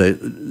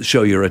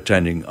show you're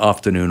attending,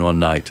 afternoon or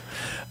night,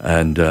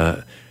 and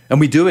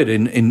we do it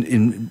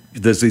in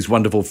there's these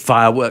wonderful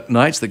firework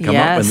nights that come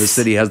up when the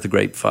city has the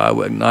great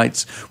firework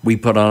nights. We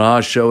put on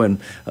our show, and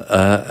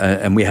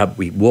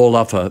we wall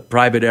off a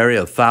private area.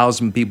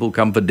 1,000 people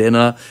come for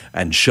dinner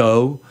and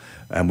show,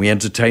 and we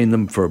entertain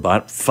them for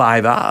about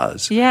 5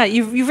 hours. Yeah,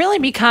 you've really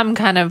become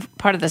kind of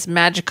part of this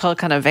magical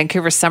kind of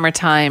Vancouver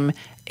summertime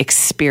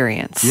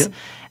experience. Yeah.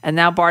 And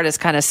now Bard is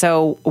kind of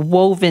so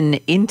woven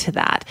into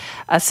that.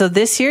 So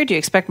this year, do you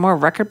expect more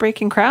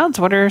record-breaking crowds?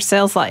 What are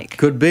sales like?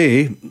 Could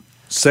be.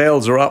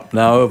 Sales are up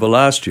now over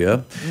last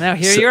year. Now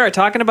here you are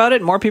talking about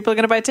it. More people are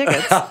going to buy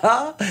tickets.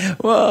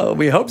 Well,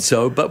 we hope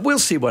so, but we'll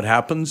see what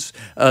happens.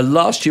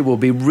 Last year will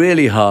be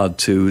really hard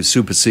to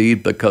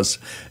supersede because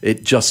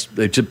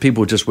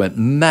people just went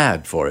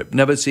mad for it.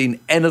 Never seen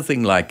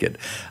anything like it.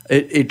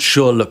 It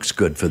sure looks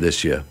good for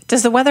this year.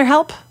 Does the weather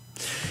help?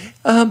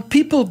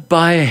 People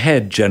buy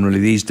ahead generally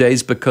these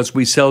days because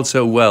we sell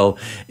so well.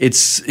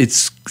 It's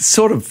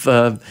sort of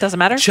doesn't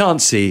matter.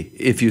 Chancy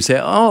if you say,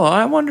 "Oh,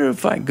 I wonder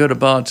if I can go to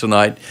Bard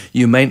tonight."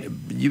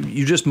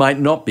 You just might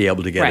not be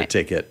able to get a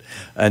ticket,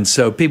 and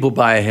so people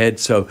buy ahead.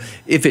 So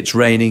if it's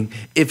raining,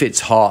 if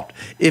it's hot,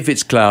 if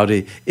it's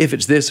cloudy, if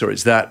it's this or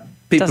it's that,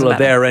 people are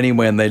there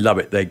anyway, and they love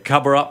it. They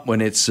cover up when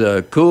it's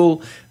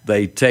cool.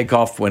 They take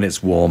off when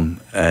it's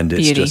warm, and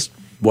it's just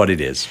what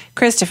it is.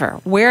 Christopher,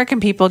 where can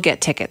people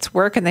get tickets?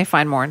 Where can they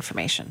find more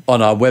information?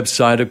 On our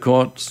website, of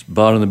course,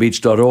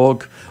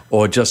 bardonthebeach.org,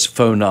 or just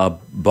phone our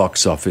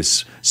box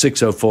office,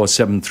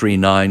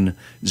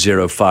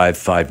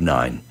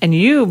 604-739-0559. And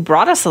you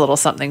brought us a little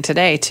something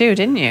today, too,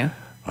 didn't you?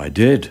 I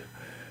did.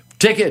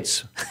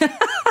 Tickets.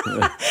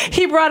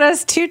 He brought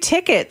us 2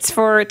 tickets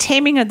for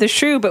Taming of the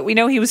Shrew, but we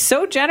know he was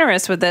so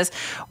generous with this.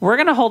 We're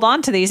going to hold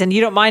on to these, and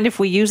you don't mind if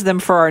we use them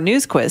for our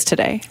news quiz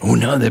today? Oh,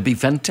 no, they'd be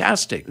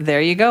fantastic.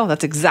 There you go.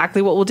 That's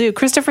exactly what we'll do.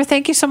 Christopher,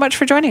 thank you so much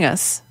for joining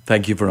us.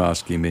 Thank you for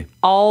asking me.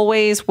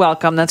 Always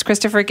welcome. That's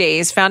Christopher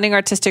Gaze, founding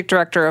artistic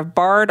director of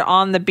Bard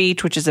on the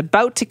Beach, which is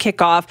about to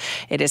kick off.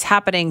 It is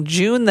happening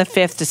June the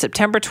 5th to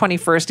September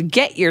 21st.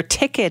 Get your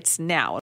tickets now.